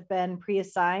administrators have been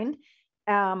pre-assigned.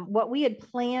 What we had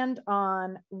planned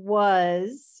on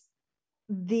was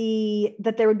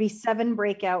that there would be 7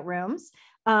 breakout rooms.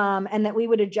 and that we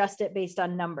would adjust it based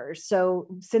on numbers. So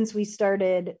since we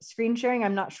started screen sharing,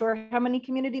 I'm not sure how many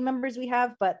community members we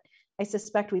have, but I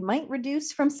suspect we might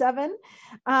reduce from 7.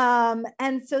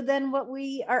 And so then what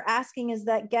we are asking is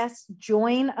that guests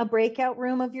join a breakout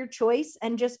room of your choice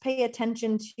and just pay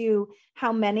attention to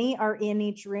how many are in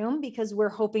each room, because we're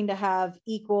hoping to have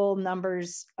equal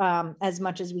numbers as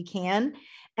much as we can.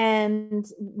 And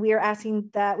we are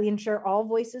asking that we ensure all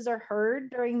voices are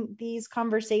heard during these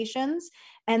conversations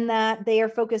and that they are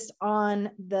focused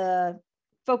on the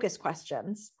focus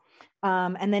questions.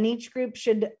 And then each group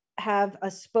should have a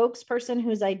spokesperson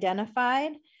who's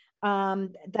identified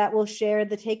that will share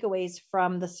the takeaways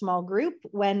from the small group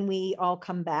when we all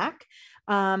come back.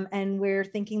 And we're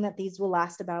thinking that these will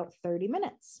last about 30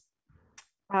 minutes.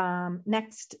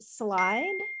 Next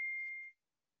slide.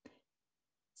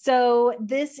 So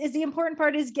this is the important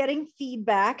part, is getting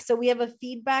feedback. So we have a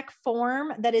feedback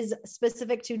form that is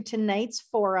specific to tonight's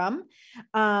forum,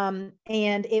 and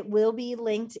it will be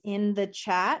linked in the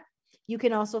chat. You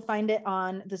can also find it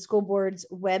on the school board's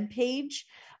webpage.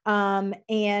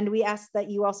 And we ask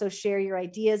that you also share your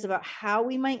ideas about how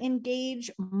we might engage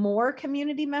more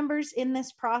community members in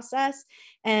this process,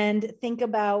 and think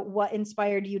about what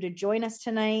inspired you to join us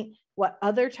tonight, what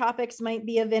other topics might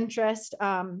be of interest.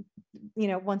 You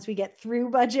know, once we get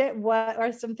through budget, what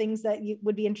are some things that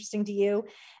would be interesting to you?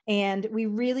 And we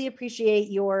really appreciate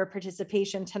your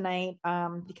participation tonight,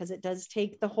 because it does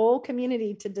take the whole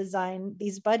community to design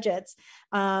these budgets.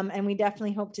 And we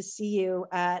definitely hope to see you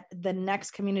at the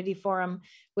next community forum,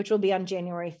 which will be on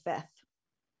January 5th.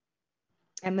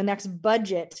 And the next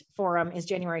budget forum is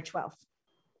January 12th.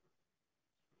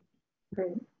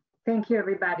 Great. Thank you,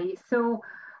 everybody. So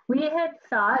we had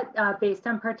thought, based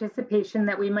on participation,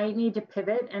 that we might need to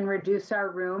pivot and reduce our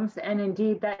rooms. And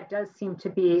indeed, that does seem to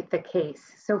be the case.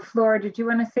 So Flora, did you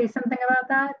want to say something about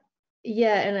that?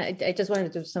 Yeah, and I just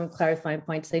wanted to do some clarifying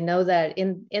points. I know that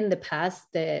in the past,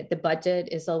 the budget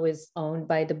is always owned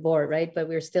by the board, right? But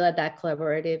we're still at that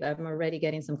collaborative. I'm already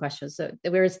getting some questions. So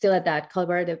we're still at that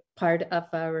collaborative part of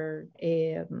our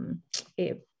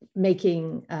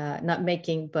working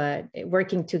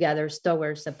together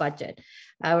towards a budget.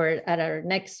 At our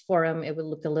next forum, it would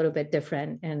look a little bit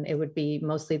different, and it would be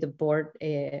mostly the board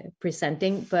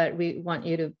presenting. But we want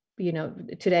you to, you know,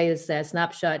 today is a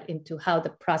snapshot into how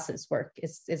the process works.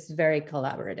 It's very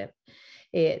collaborative.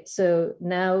 So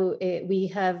now we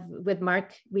have, with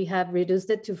Mark, we have reduced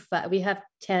it to 5. We have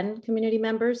 10 community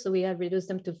members, so we have reduced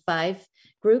them to 5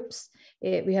 groups.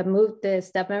 We have moved the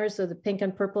staff members, so the pink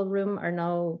and purple room are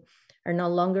no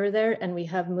longer there, and we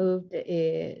have moved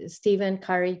Stephen,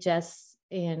 Kari, Jess,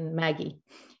 and Maggie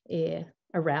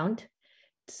around.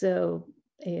 So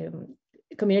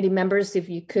community members, if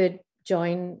you could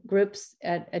join groups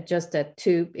at just at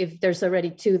 2, if there's already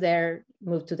 2 there,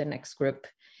 move to the next group,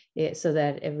 so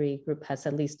that every group has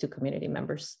at least 2 community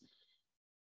members.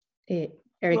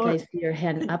 Erica, I see your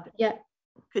hand up. Yeah.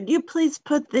 Could you please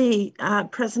put the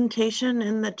presentation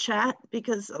in the chat,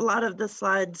 because a lot of the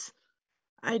slides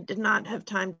I did not have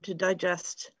time to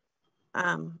digest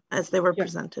as they were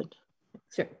presented.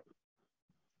 Sure.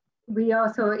 We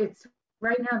also, it's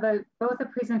right now, both the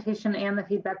presentation and the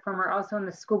feedback form are also on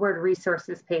the school board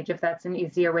resources page, if that's an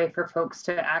easier way for folks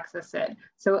to access it.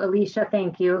 So Alicia,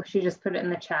 thank you. She just put it in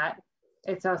the chat.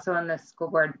 It's also on the school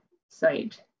board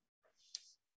site.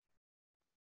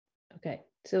 Okay,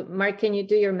 so Mark, can you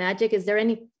do your magic? Is there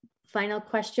any final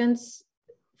questions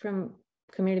from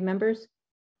community members?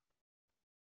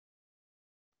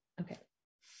 Okay.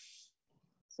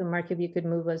 So Mark, if you could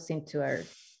move us into our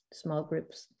small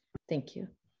groups. Thank you.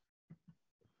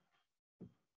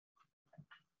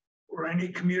 For any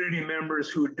community members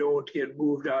who don't get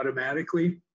moved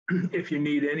automatically, if you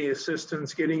need any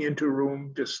assistance getting into a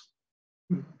room, just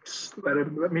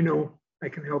let me know. I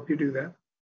can help you do that.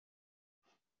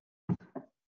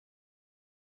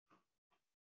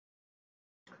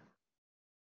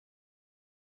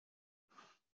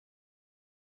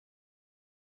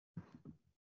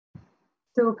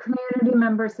 So community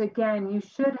members, again, you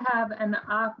should have an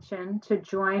option to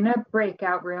join a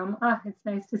breakout room. Oh, it's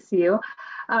nice to see you.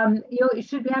 You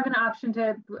should have an option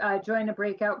to join a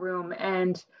breakout room,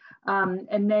 and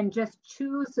then just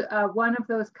choose one of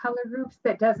those color groups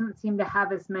that doesn't seem to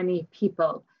have as many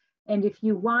people. And if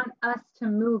you want us to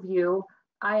move you,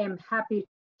 I am happy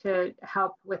to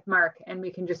help with Mark, and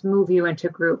we can just move you into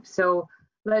groups. So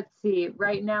let's see,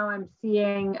 right now I'm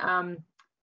seeing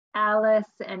Alice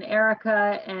and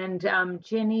Erica and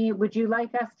Ginny. Would you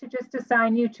like us to just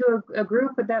assign you to a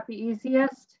group? Would that be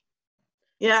easiest?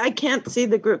 Yeah, I can't see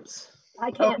the groups.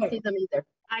 I can't see them either.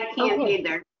 I can't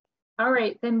either. All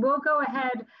right, then we'll go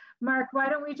ahead. Mark, why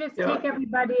don't we just take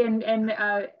everybody and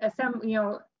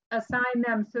assign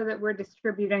them so that we're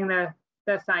distributing the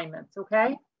assignments,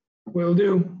 okay? Will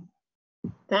do.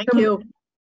 Thank you.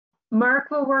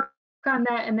 Mark will work on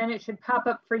that, and then it should pop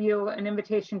up for you an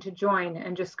invitation to join,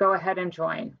 and just go ahead and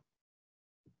join.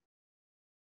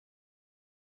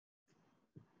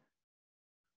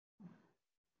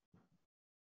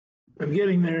 I'm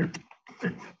getting there.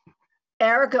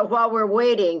 Erica, while we're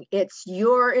waiting, it's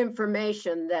your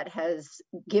information that has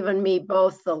given me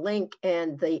both the link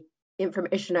and the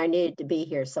information I needed to be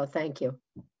here. So thank you.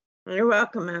 You're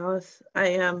welcome, Alice.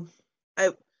 I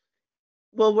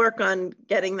will work on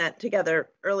getting that together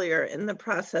earlier in the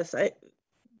process.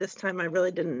 This time I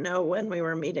really didn't know when we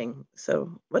were meeting,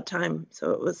 so what time,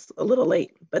 so it was a little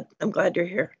late, but I'm glad you're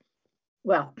here.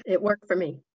 Well, it worked for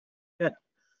me. Good.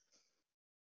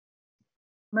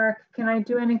 Mark, can I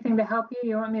do anything to help you?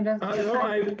 You want me to? No,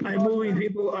 I'm moving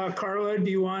people. Carla,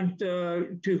 do you want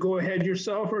to go ahead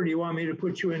yourself, or do you want me to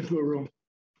put you into a room?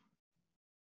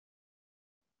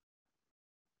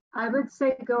 I would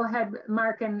say go ahead,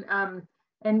 Mark, and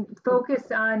focus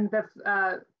on the,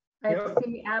 I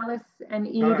see Alice and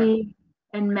Edie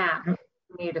and Mac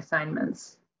need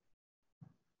assignments.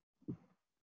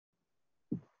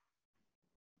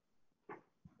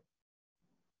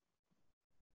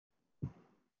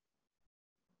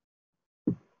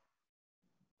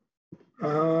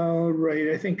 All right,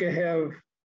 I think I have,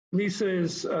 Lisa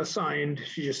is assigned.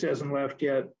 She just hasn't left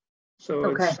yet.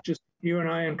 So it's just you and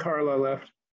I and Carla left.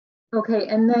 Okay,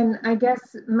 and then I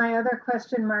guess my other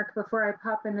question, Mark, before I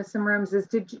pop into some rooms is,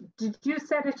 did you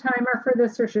set a timer for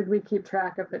this, or should we keep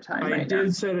track of the time I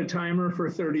did set a timer for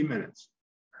 30 minutes.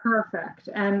 Perfect.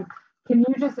 And can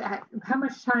you just, how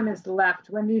much time is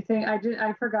left? When do you think,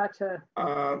 I forgot to.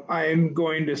 I'm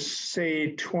going to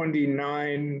say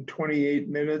 28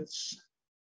 minutes.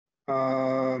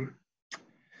 Okay,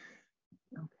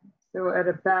 so at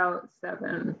about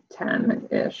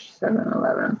 7:10-ish,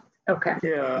 7:11. Okay.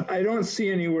 Yeah, I don't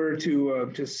see anywhere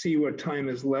to see what time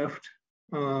is left,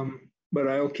 but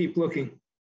I'll keep looking.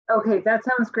 Okay, that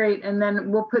sounds great. And then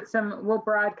we'll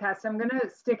broadcast. I'm gonna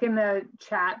stick in the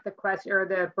chat the question, or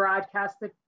the broadcast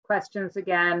the questions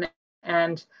again,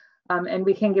 and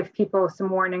we can give people some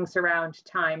warnings around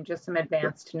time, just some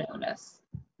advanced notice.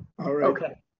 All right.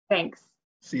 Okay, thanks.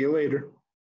 See you later.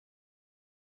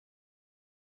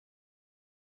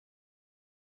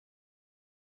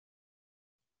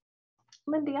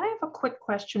 Lindy, I have a quick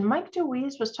question. Mike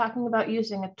DeWeese was talking about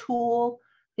using a tool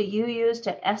that you used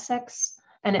at Essex,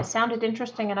 and it sounded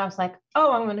interesting. And I was like,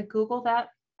 oh, I'm going to Google that.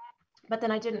 But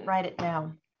then I didn't write it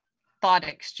down. Thought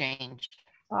exchange.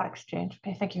 Thought exchange.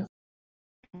 Okay, thank you.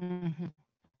 Mm-hmm.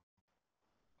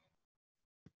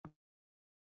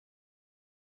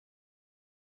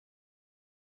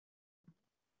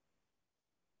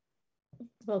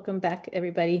 Welcome back,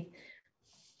 everybody.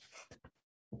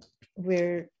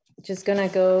 We're just gonna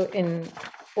go in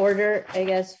order, I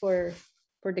guess, for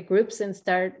the groups, and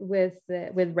start with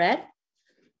Red.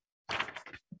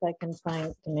 If I can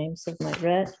find the names of my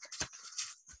Red,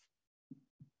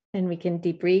 and we can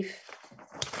debrief.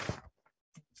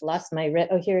 Lost my Red.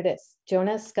 Oh, here it is.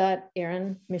 Jonah, Scott,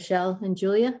 Aaron, Michelle, and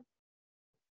Julia.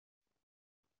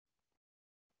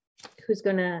 Who's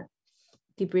gonna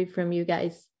debrief from you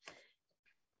guys?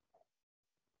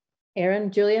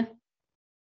 Aaron, Julia,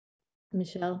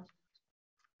 Michelle.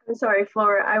 I'm sorry,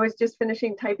 Flora. I was just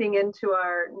finishing typing into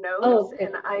our notes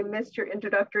and I missed your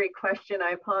introductory question.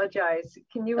 I apologize.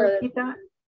 Can you repeat that?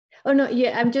 Oh no,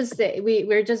 yeah, I'm just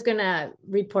we're just gonna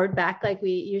report back like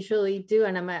we usually do,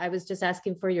 and I was just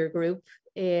asking for your group,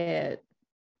 your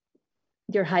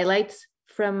highlights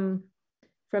from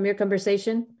your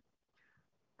conversation.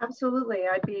 Absolutely,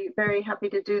 I'd be very happy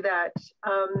to do that.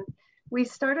 We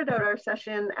started out our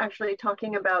session actually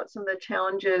talking about some of the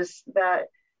challenges that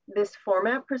this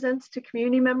format presents to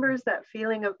community members, that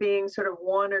feeling of being sort of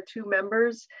one or two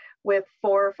members with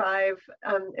 4 or 5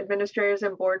 administrators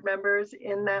and board members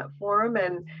in that forum,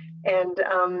 and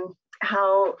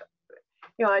how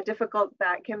how difficult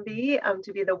that can be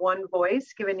to be the one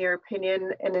voice given your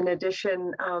opinion. And in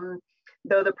addition,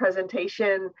 though the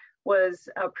presentation was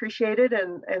appreciated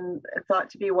and thought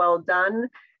to be well done,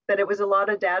 that it was a lot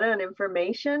of data and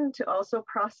information to also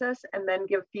process and then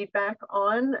give feedback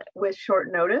on with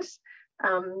short notice.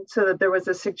 So that there was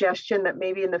a suggestion that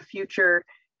maybe in the future,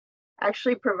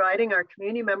 actually providing our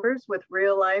community members with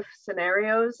real life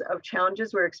scenarios of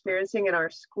challenges we're experiencing in our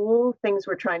school, things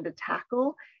we're trying to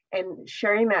tackle, and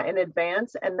sharing that in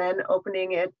advance, and then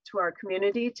opening it to our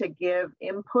community to give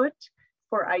input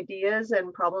for ideas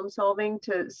and problem solving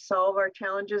to solve our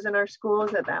challenges in our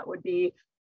schools, that would be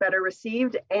better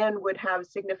received and would have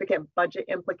significant budget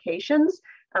implications.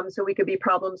 So we could be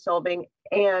problem solving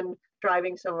and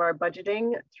driving some of our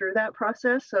budgeting through that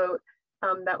process. So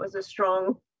that was a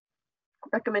strong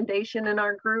recommendation in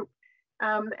our group.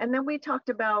 And then we talked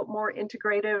about more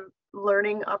integrative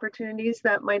learning opportunities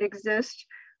that might exist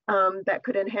that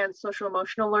could enhance social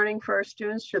emotional learning for our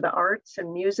students through the arts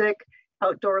and music,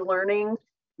 outdoor learning,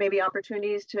 maybe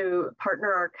opportunities to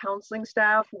partner our counseling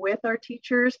staff with our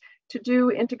teachers to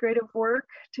do integrative work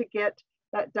to get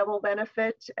that double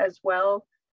benefit as well.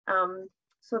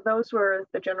 So those were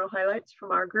the general highlights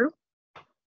from our group.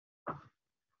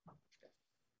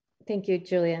 Thank you,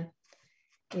 Julia.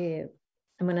 I'm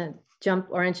gonna jump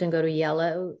orange and go to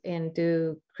yellow and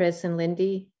do Chris and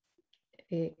Lindy,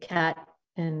 Kat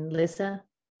and Lisa.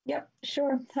 Yep,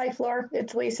 sure. Hi, Flor.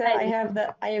 It's Lisa. Hi. I have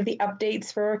the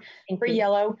updates for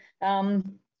yellow.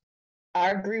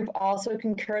 Our group also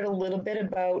concurred a little bit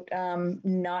about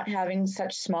not having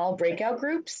such small breakout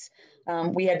groups.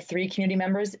 We had 3 community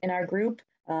members in our group,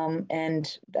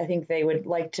 and I think they would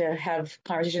like to have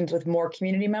conversations with more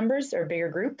community members or bigger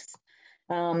groups.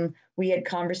 We had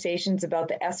conversations about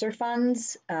the ESSER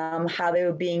funds, how they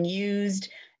were being used,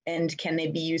 and can they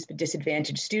be used for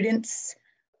disadvantaged students.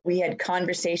 We had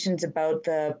conversations about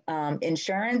the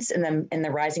insurance and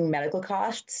the rising medical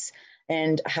costs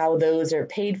and how those are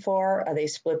paid for. Are they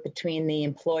split between the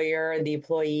employer, the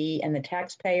employee, and the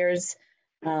taxpayers?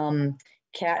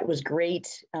 Kat was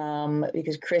great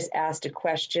because Chris asked a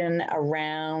question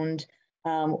around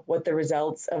what the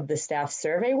results of the staff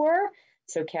survey were.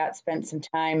 So Kat spent some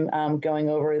time going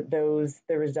over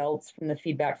the results from the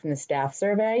feedback from the staff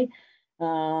survey.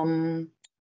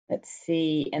 Let's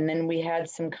see, and then we had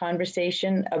some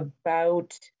conversation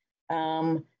about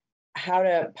how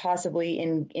to possibly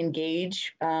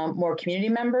engage more community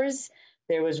members.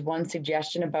 There was one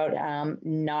suggestion about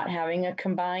not having a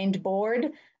combined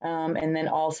board, and then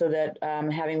also that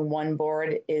having one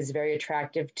board is very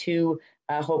attractive to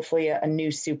hopefully a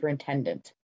new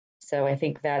superintendent. So I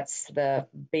think that's the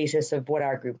basis of what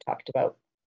our group talked about.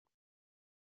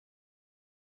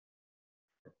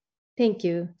 Thank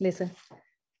you, Lisa.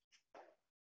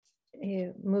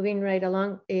 Moving right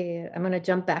along, I'm going to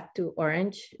jump back to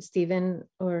orange. Stephen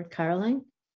or Caroline?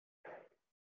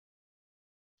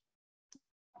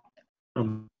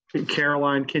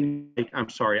 Caroline, I'm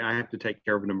sorry, I have to take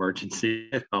care of an emergency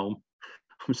at home.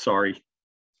 I'm sorry.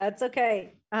 That's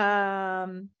okay.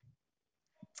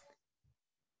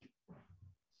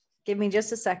 Give me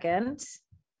just a second.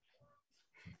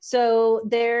 So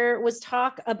there was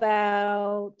talk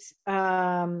about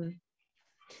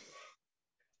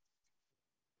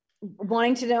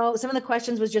wanting to know, some of the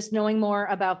questions was just knowing more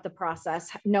about the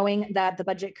process, knowing that the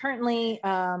budget currently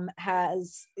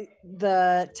has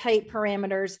the tight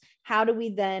parameters. How do we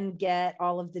then get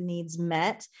all of the needs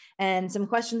met? And some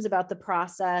questions about the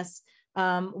process,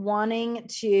 wanting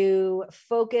to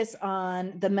focus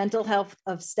on the mental health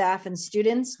of staff and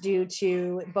students due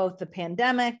to both the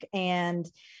pandemic and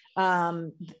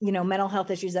mental health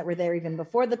issues that were there even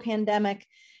before the pandemic.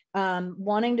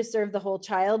 Wanting to serve the whole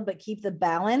child, but keep the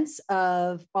balance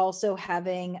of also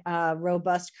having a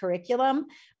robust curriculum.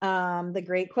 The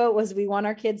great quote was, we want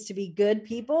our kids to be good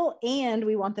people and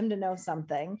we want them to know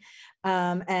something,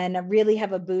 and really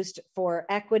have a boost for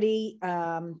equity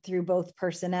through both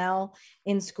personnel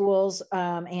in schools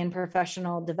and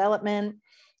professional development.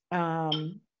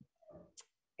 And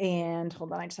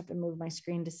hold on, I just have to move my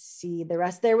screen to see the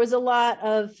rest. There was a lot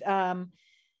of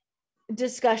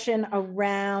discussion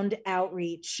around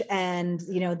outreach and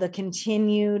the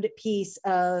continued piece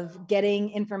of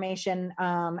getting information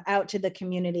out to the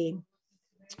community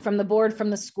from the board, from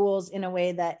the schools, in a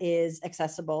way that is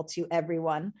accessible to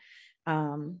everyone.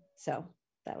 So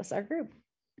that was our group.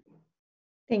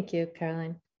 Thank you,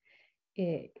 Caroline.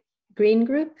 Green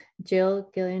group,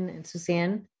 Jill, Gillian, and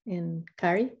Suzanne, and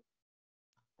Kari.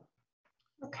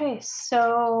 Okay,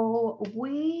 so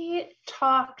we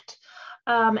talked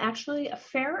actually a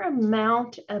fair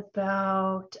amount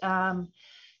about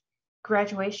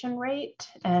graduation rate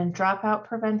and dropout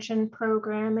prevention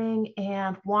programming,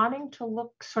 and wanting to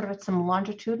look sort of at some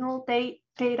longitudinal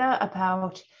data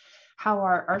about how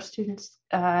our students,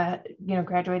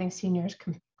 graduating seniors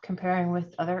comparing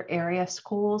with other area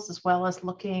schools, as well as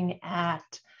looking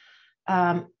at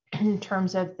in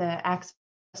terms of the access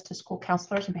to school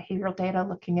counselors and behavioral data,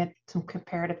 looking at some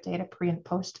comparative data pre and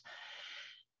post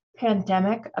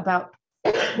pandemic about,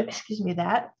 excuse me,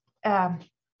 that.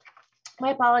 My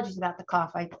apologies about the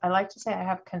cough. I like to say I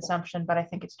have consumption, but I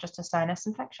think it's just a sinus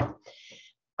infection.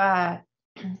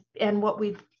 And what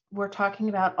we were talking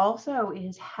about also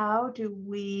is, how do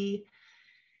we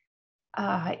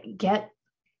get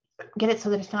it so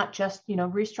that it's not just,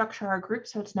 restructure our group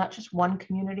so it's not just one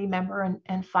community member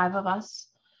and 5 of us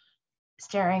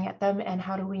staring at them, and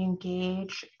how do we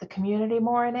engage the community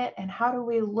more in it, and how do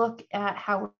we look at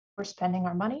how we're spending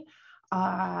our money,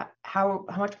 how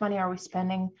much money are we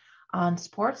spending on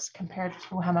sports compared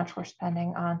to how much we're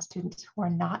spending on students who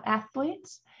are not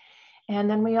athletes. And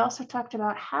then we also talked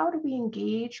about how do we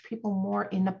engage people more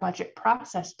in the budget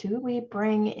process. Do we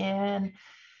bring in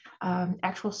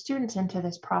actual students into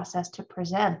this process to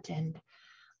present and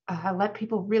let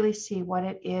people really see what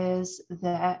it is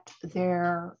that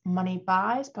their money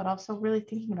buys, but also really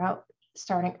thinking about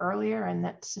starting earlier, and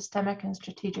that systemic and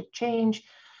strategic change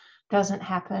doesn't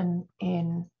happen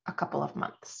in a couple of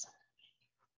months.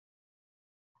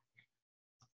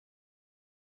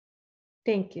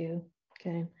 Thank you.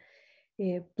 Okay.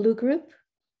 Yeah, Blue Group,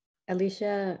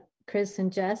 Alicia, Chris,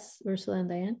 and Jess, Ursula, and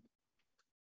Diane.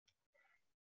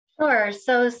 Sure.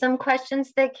 So some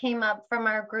questions that came up from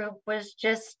our group was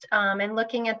just in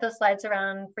looking at the slides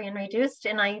around free and reduced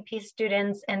and IEP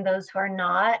students and those who are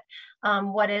not.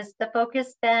 What is the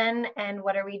focus then, and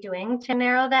what are we doing to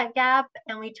narrow that gap?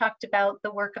 And we talked about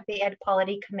the work of the Ed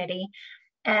Quality Committee,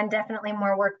 and definitely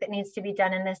more work that needs to be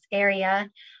done in this area.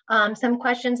 Some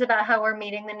questions about how we're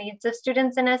meeting the needs of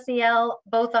students in SEL,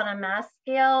 both on a mass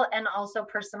scale and also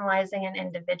personalizing and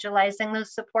individualizing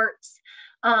those supports.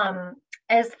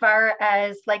 As far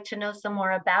as like to know some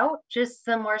more about, just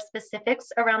some more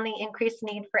specifics around the increased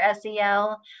need for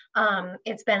SEL.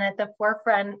 It's been at the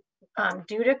forefront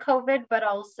due to COVID, but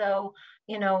also,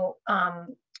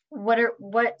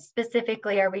 what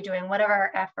specifically are we doing? What are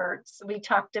our efforts? We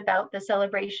talked about the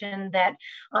celebration that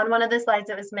on one of the slides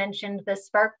that was mentioned, the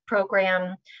Spark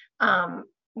program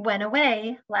went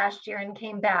away last year and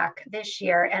came back this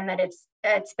year, and that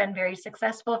it's been very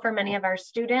successful for many of our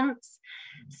students.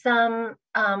 Some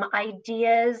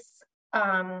ideas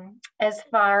as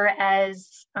far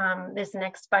as this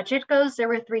next budget goes, there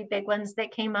were 3 big ones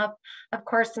that came up. Of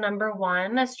course, number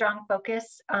 1, a strong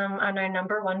focus on our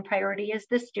number 1 priority is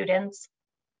the students.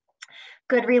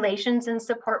 Good relations and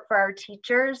support for our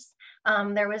teachers.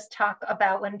 There was talk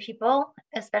about when people,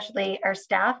 especially our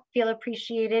staff, feel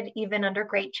appreciated even under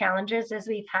great challenges as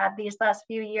we've had these last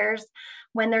few years.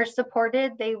 When they're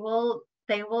supported, they will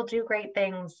do great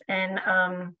things, and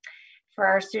for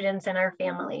our students and our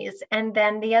families. And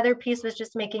then the other piece was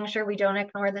just making sure we don't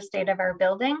ignore the state of our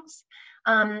buildings,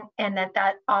 and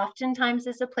that oftentimes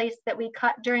is a place that we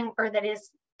cut during, or that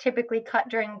is typically cut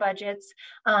during budgets,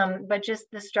 but just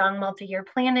the strong multi-year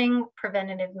planning,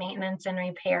 preventative maintenance, and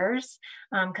repairs,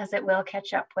 because it will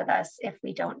catch up with us if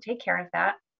we don't take care of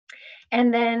that.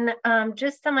 And then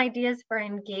just some ideas for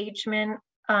engagement.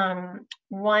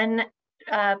 One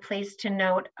place to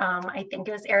note, I think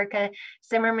it was Erica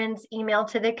Zimmerman's email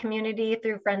to the community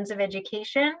through Friends of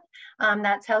Education.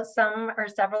 That's how some or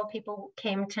several people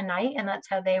came tonight, and that's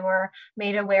how they were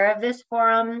made aware of this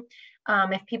forum.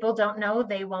 If people don't know,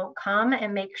 they won't come,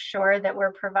 and make sure that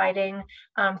we're providing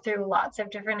through lots of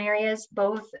different areas,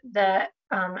 both the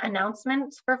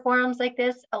announcements for forums like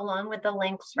this, along with the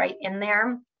links right in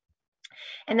there.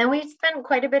 And then we spent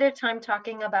quite a bit of time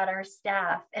talking about our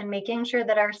staff and making sure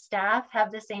that our staff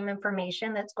have the same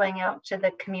information that's going out to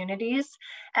the communities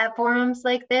at forums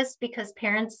like this, because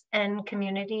parents and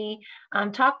community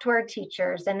talk to our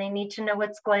teachers and they need to know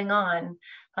what's going on.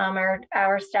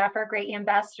 Our staff are great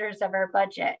ambassadors of our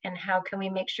budget, and how can we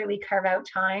make sure we carve out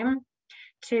time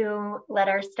to let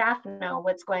our staff know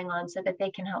what's going on so that they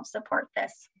can help support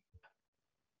this.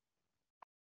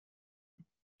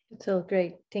 So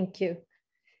great, thank you.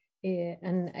 Yeah,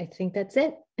 and I think that's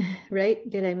it, right?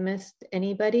 Did I miss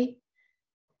anybody?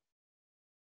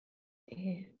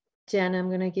 Yeah. Jen,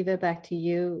 I'm gonna give it back to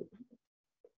you.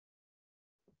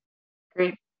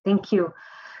 Great, thank you.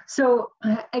 So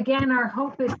again, our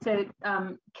hope is to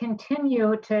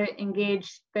continue to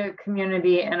engage the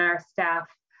community and our staff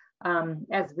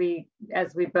as we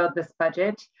build this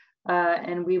budget.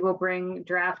 And we will bring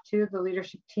draft 2. The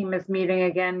leadership team is meeting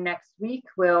again next week.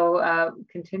 We'll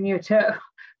continue to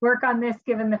work on this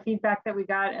given the feedback that we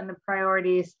got and the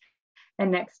priorities and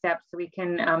next steps, so we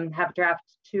can have draft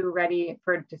 2 ready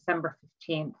for December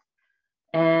 15th.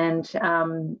 And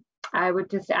I would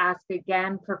just ask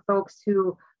again for folks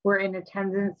who were in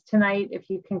attendance tonight, if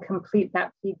you can complete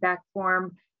that feedback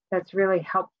form, that's really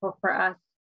helpful for us.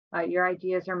 Your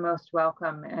ideas are most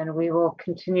welcome, and we will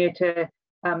continue to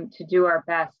do our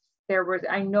best.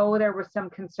 I know there was some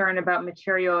concern about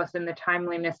materials and the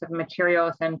timeliness of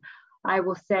materials, and I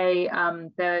will say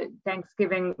the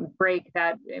Thanksgiving break,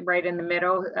 that right in the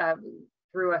middle,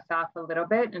 threw us off a little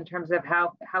bit in terms of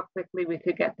how quickly we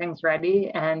could get things ready,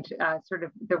 and sort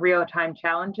of the real-time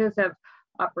challenges of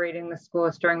operating the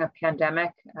schools during a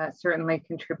pandemic certainly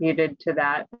contributed to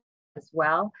that as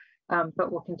well.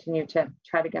 But we'll continue to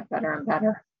try to get better and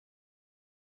better.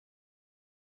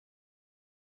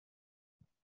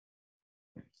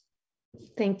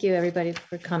 Thank you, everybody,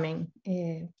 for coming.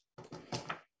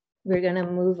 We're gonna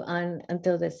move on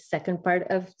until the second part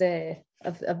of the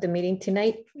meeting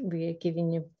tonight. We're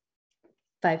giving you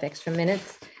 5 extra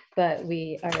minutes, but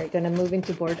we are gonna move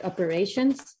into board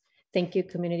operations. Thank you,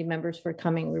 community members, for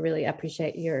coming. We really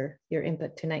appreciate your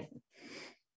input tonight.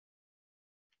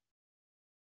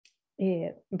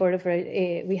 Board of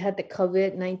we had the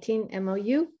COVID-19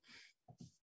 MOU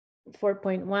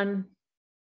 4.1.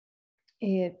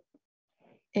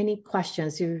 Any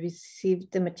questions? You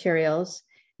received the materials,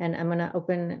 and I'm gonna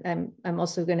open. I'm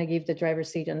also gonna give the driver's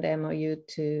seat on the MOU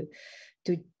to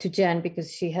Jen,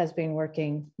 because she has been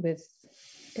working with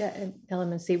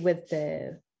LMC with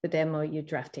the MOU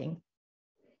drafting.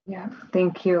 Yeah,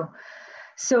 thank you.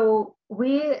 So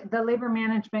the Labor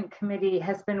Management Committee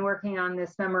has been working on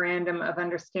this memorandum of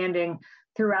understanding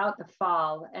throughout the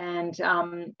fall, and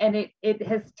it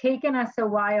has taken us a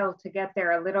while to get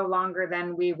there, a little longer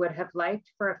than we would have liked,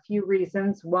 for a few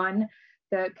reasons. One,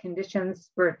 the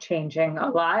conditions were changing a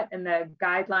lot, and the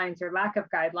guidelines or lack of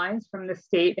guidelines from the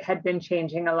state had been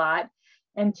changing a lot.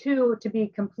 And two, to be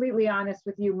completely honest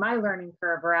with you, my learning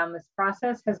curve around this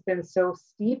process has been so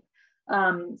steep.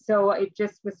 So it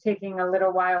just was taking a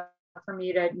little while for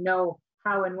me to know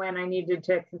how and when I needed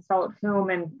to consult whom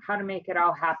and how to make it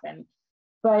all happen.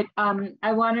 But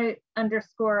I want to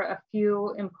underscore a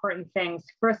few important things.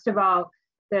 First of all,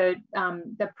 the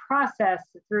process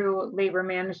through labor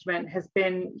management has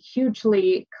been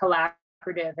hugely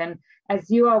collaborative. And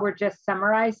as you all were just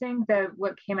summarizing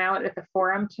what came out at the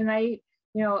forum tonight,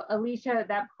 you know, Alicia,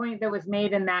 that point that was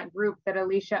made in that group that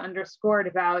Alicia underscored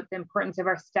about the importance of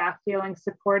our staff feeling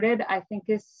supported, I think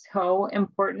is so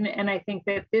important. And I think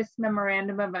that this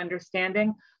memorandum of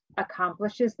understanding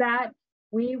accomplishes that.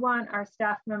 We want our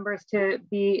staff members to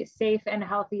be safe and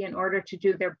healthy in order to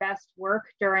do their best work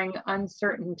during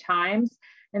uncertain times.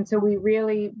 And so we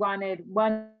really wanted,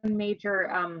 one major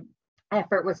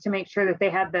effort was to make sure that they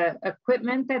had the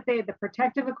equipment, the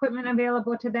protective equipment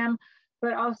available to them,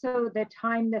 but also the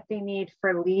time that they need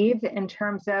for leave in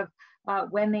terms of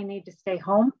when they need to stay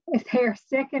home if they are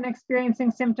sick and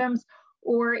experiencing symptoms,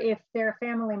 or if their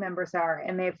family members are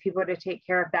and they have people to take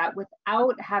care of that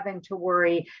without having to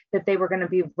worry that they were going to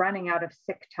be running out of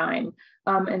sick time.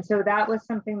 And so that was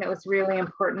something that was really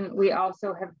important. We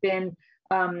also have been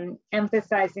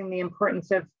emphasizing the importance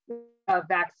of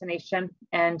vaccination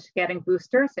and getting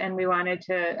boosters, and we wanted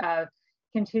to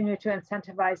continue to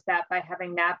incentivize that by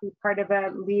having that be part of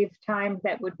a leave time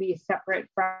that would be separate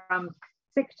from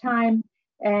sick time.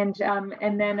 And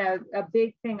then a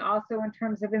big thing also in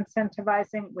terms of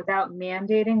incentivizing without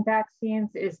mandating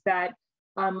vaccines is that,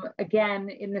 again,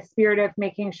 in the spirit of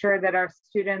making sure that our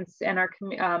students and our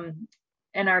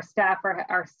staff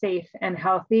are safe and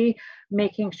healthy,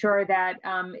 making sure that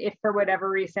if for whatever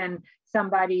reason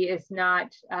somebody is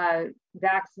not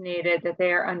vaccinated, that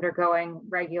they are undergoing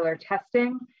regular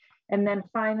testing. And then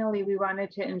finally, we wanted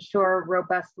to ensure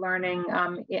robust learning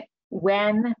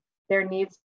when there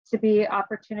needs to be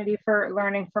opportunity for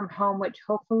learning from home, which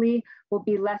hopefully will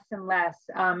be less and less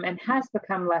and has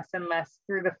become less and less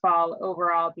through the fall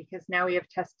overall, because now we have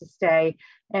test to stay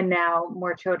and now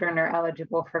more children are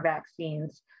eligible for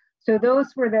vaccines. So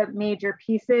those were the major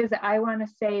pieces. I want to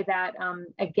say that,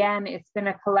 again, it's been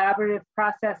a collaborative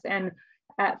process, and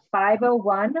at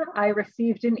 5:01, I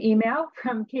received an email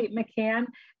from Kate McCann.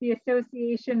 The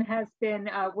association has been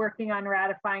working on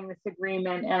ratifying this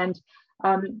agreement, and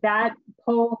that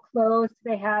poll closed.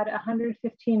 They had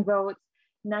 115 votes,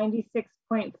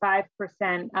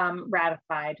 96.5%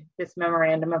 ratified this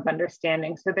memorandum of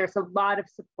understanding. So there's a lot of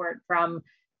support from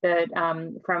the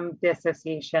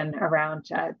association around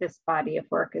this body of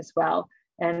work as well.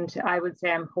 And I would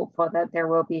say I'm hopeful that there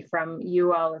will be from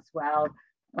you all as well.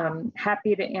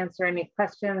 Happy to answer any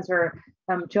questions, or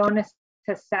Jonas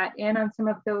has sat in on some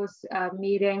of those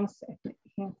meetings.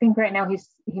 I think right now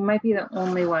he might be the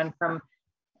only one from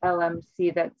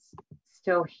LMC that's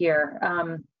still here.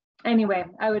 Anyway,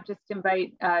 I would just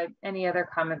invite any other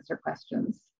comments or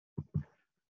questions.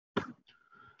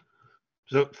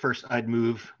 So first, I'd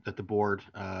move that the board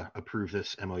approve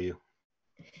this MOU.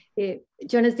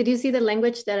 Jonas, did you see the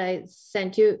language that I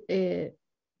sent you?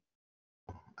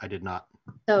 I did not.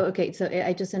 Oh, okay. So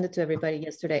I just sent it to everybody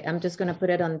yesterday. I'm just going to put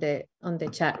it on the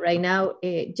chat right now.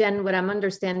 Jen, what I'm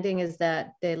understanding is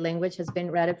that the language has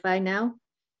been ratified now.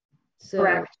 So,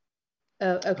 correct.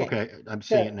 Okay. Okay, I'm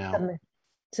seeing it now.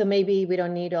 So maybe we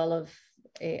don't need all of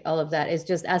that. It's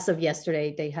just as of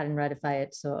yesterday, they hadn't ratified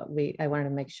it. So I wanted to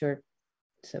make sure.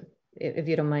 So if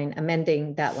you don't mind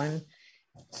amending that one.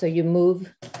 So you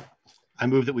move. I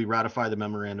move that we ratify the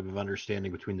memorandum of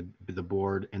understanding between the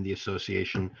board and the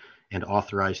association and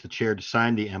authorize the chair to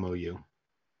sign the MOU.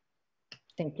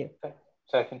 Thank you.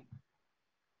 Second.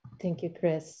 Thank you,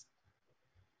 Chris.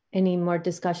 Any more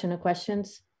discussion or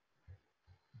questions?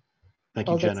 Thank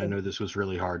you, Jen. I know this was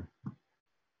really hard.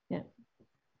 Yeah.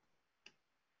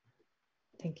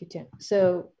 Thank you, Jen.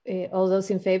 So all those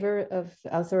in favor of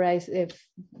authorize if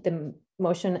the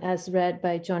motion as read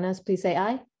by Jonas, please say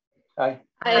aye. Aye.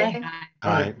 Aye.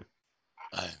 Aye.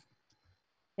 Aye.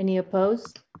 Any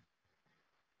opposed?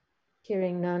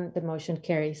 Hearing none, the motion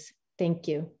carries. Thank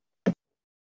you.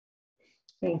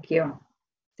 Thank you.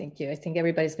 Thank you. I think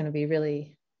everybody's going to be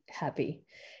really happy.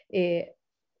 We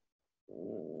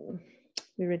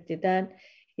already did that.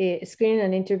 Screening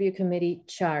and interview committee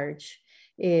charge.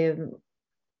 Could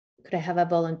I have a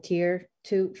volunteer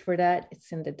too for that?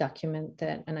 It's in the document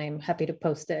that, and I'm happy to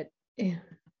post it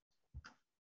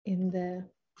in the,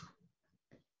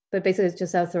 but basically it's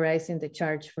just authorizing the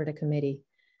charge for the committee.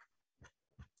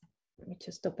 Let me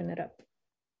just open it up.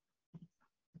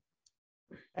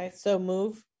 I so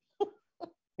move.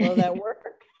 Will that work?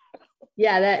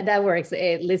 Yeah, that works.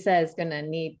 Lisa is gonna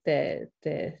need the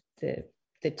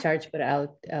charge, but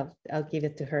I'll give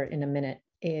it to her in a minute.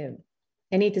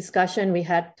 Any discussion? We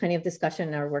had plenty of discussion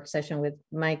in our work session with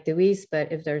Mike DeWeese,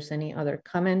 but if there's any other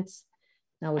comments,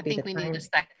 that would be the time. I think we need a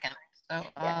second. So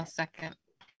yeah. Second.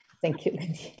 Thank you,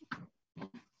 Lindy.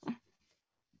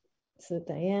 So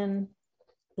Diane,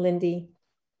 Lindy,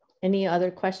 any other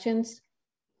questions?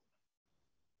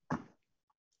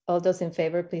 All those in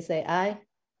favor, please say aye.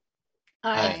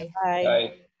 Aye. Aye.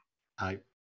 Aye. Aye.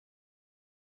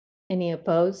 Any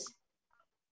opposed?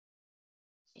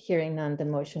 Hearing none, the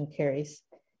motion carries.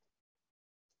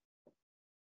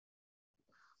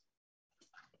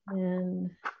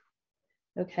 And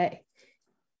okay.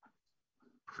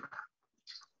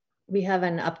 We have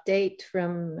an update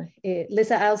from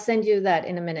Lisa. I'll send you that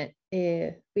in a minute.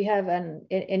 We have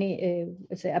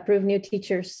say approved new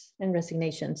teachers and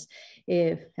resignations.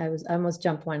 I almost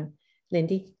jumped one.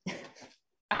 Lindy.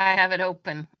 I have it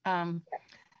open.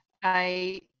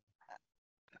 I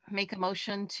make a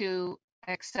motion to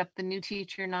accept the new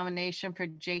teacher nomination for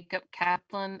Jacob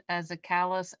Kaplan as a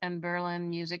Calais and Berlin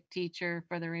music teacher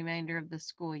for the remainder of the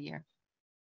school year.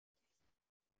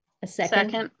 A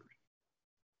second.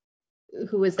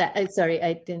 Who was that? Sorry,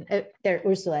 I didn't. There,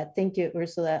 Ursula. Thank you,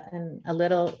 Ursula. And a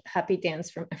little happy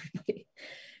dance from everybody.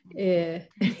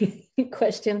 Any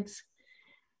questions?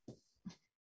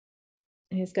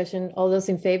 Any discussion? All those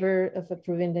in favor of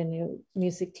approving the new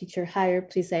music teacher hire,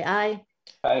 please say aye.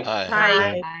 Aye.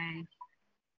 Aye. Aye.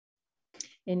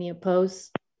 Any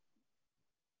opposed?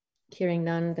 Hearing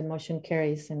none, the motion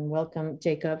carries. And welcome,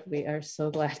 Jacob. We are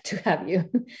so glad to have you.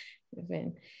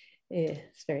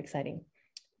 It's very exciting.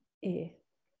 An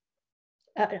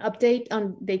update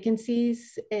on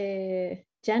vacancies,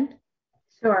 Jen?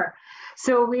 Sure.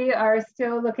 So we are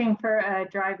still looking for a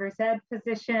driver's ed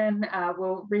position.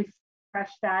 We'll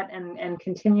refresh that and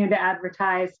continue to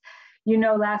advertise. You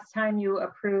know, last time you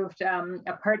approved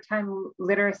a part-time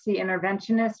literacy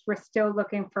interventionist. We're still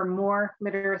looking for more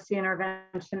literacy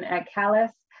intervention at Calais.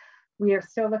 We are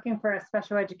still looking for a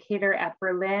special educator at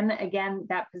Berlin. Again,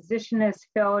 that position is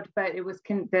filled, but it was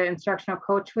the instructional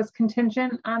coach was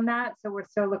contingent on that. So we're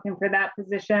still looking for that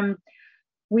position.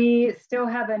 We still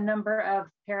have a number of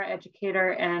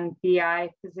paraeducator and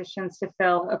BI positions to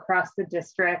fill across the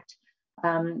district.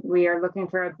 We are looking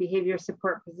for a behavior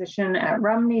support position at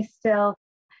Rumney still.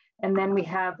 And then we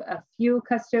have a few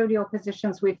custodial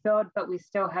positions we filled, but we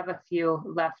still have a few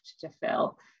left to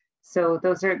fill. So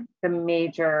those are the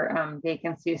major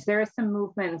vacancies. There is some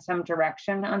movement in some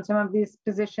direction on some of these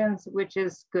positions, which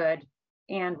is good.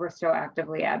 And we're still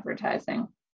actively advertising.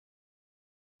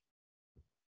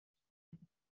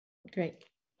 Great.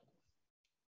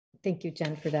 Thank you,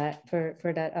 Jen, for that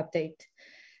update.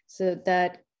 So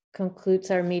that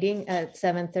concludes our meeting at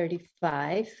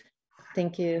 7:35.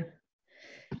 Thank you,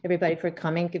 everybody, for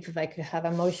coming. If I could have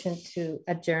a motion to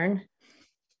adjourn.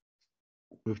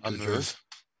 Move to adjourn.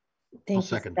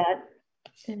 Thank you, Scott.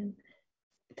 And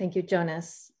thank you,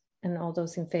 Jonas. And all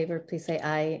those in favor, please say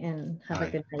aye and have a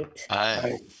good night.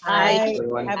 Aye. Aye.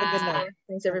 Everyone. Have a good night.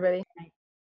 Thanks, everybody.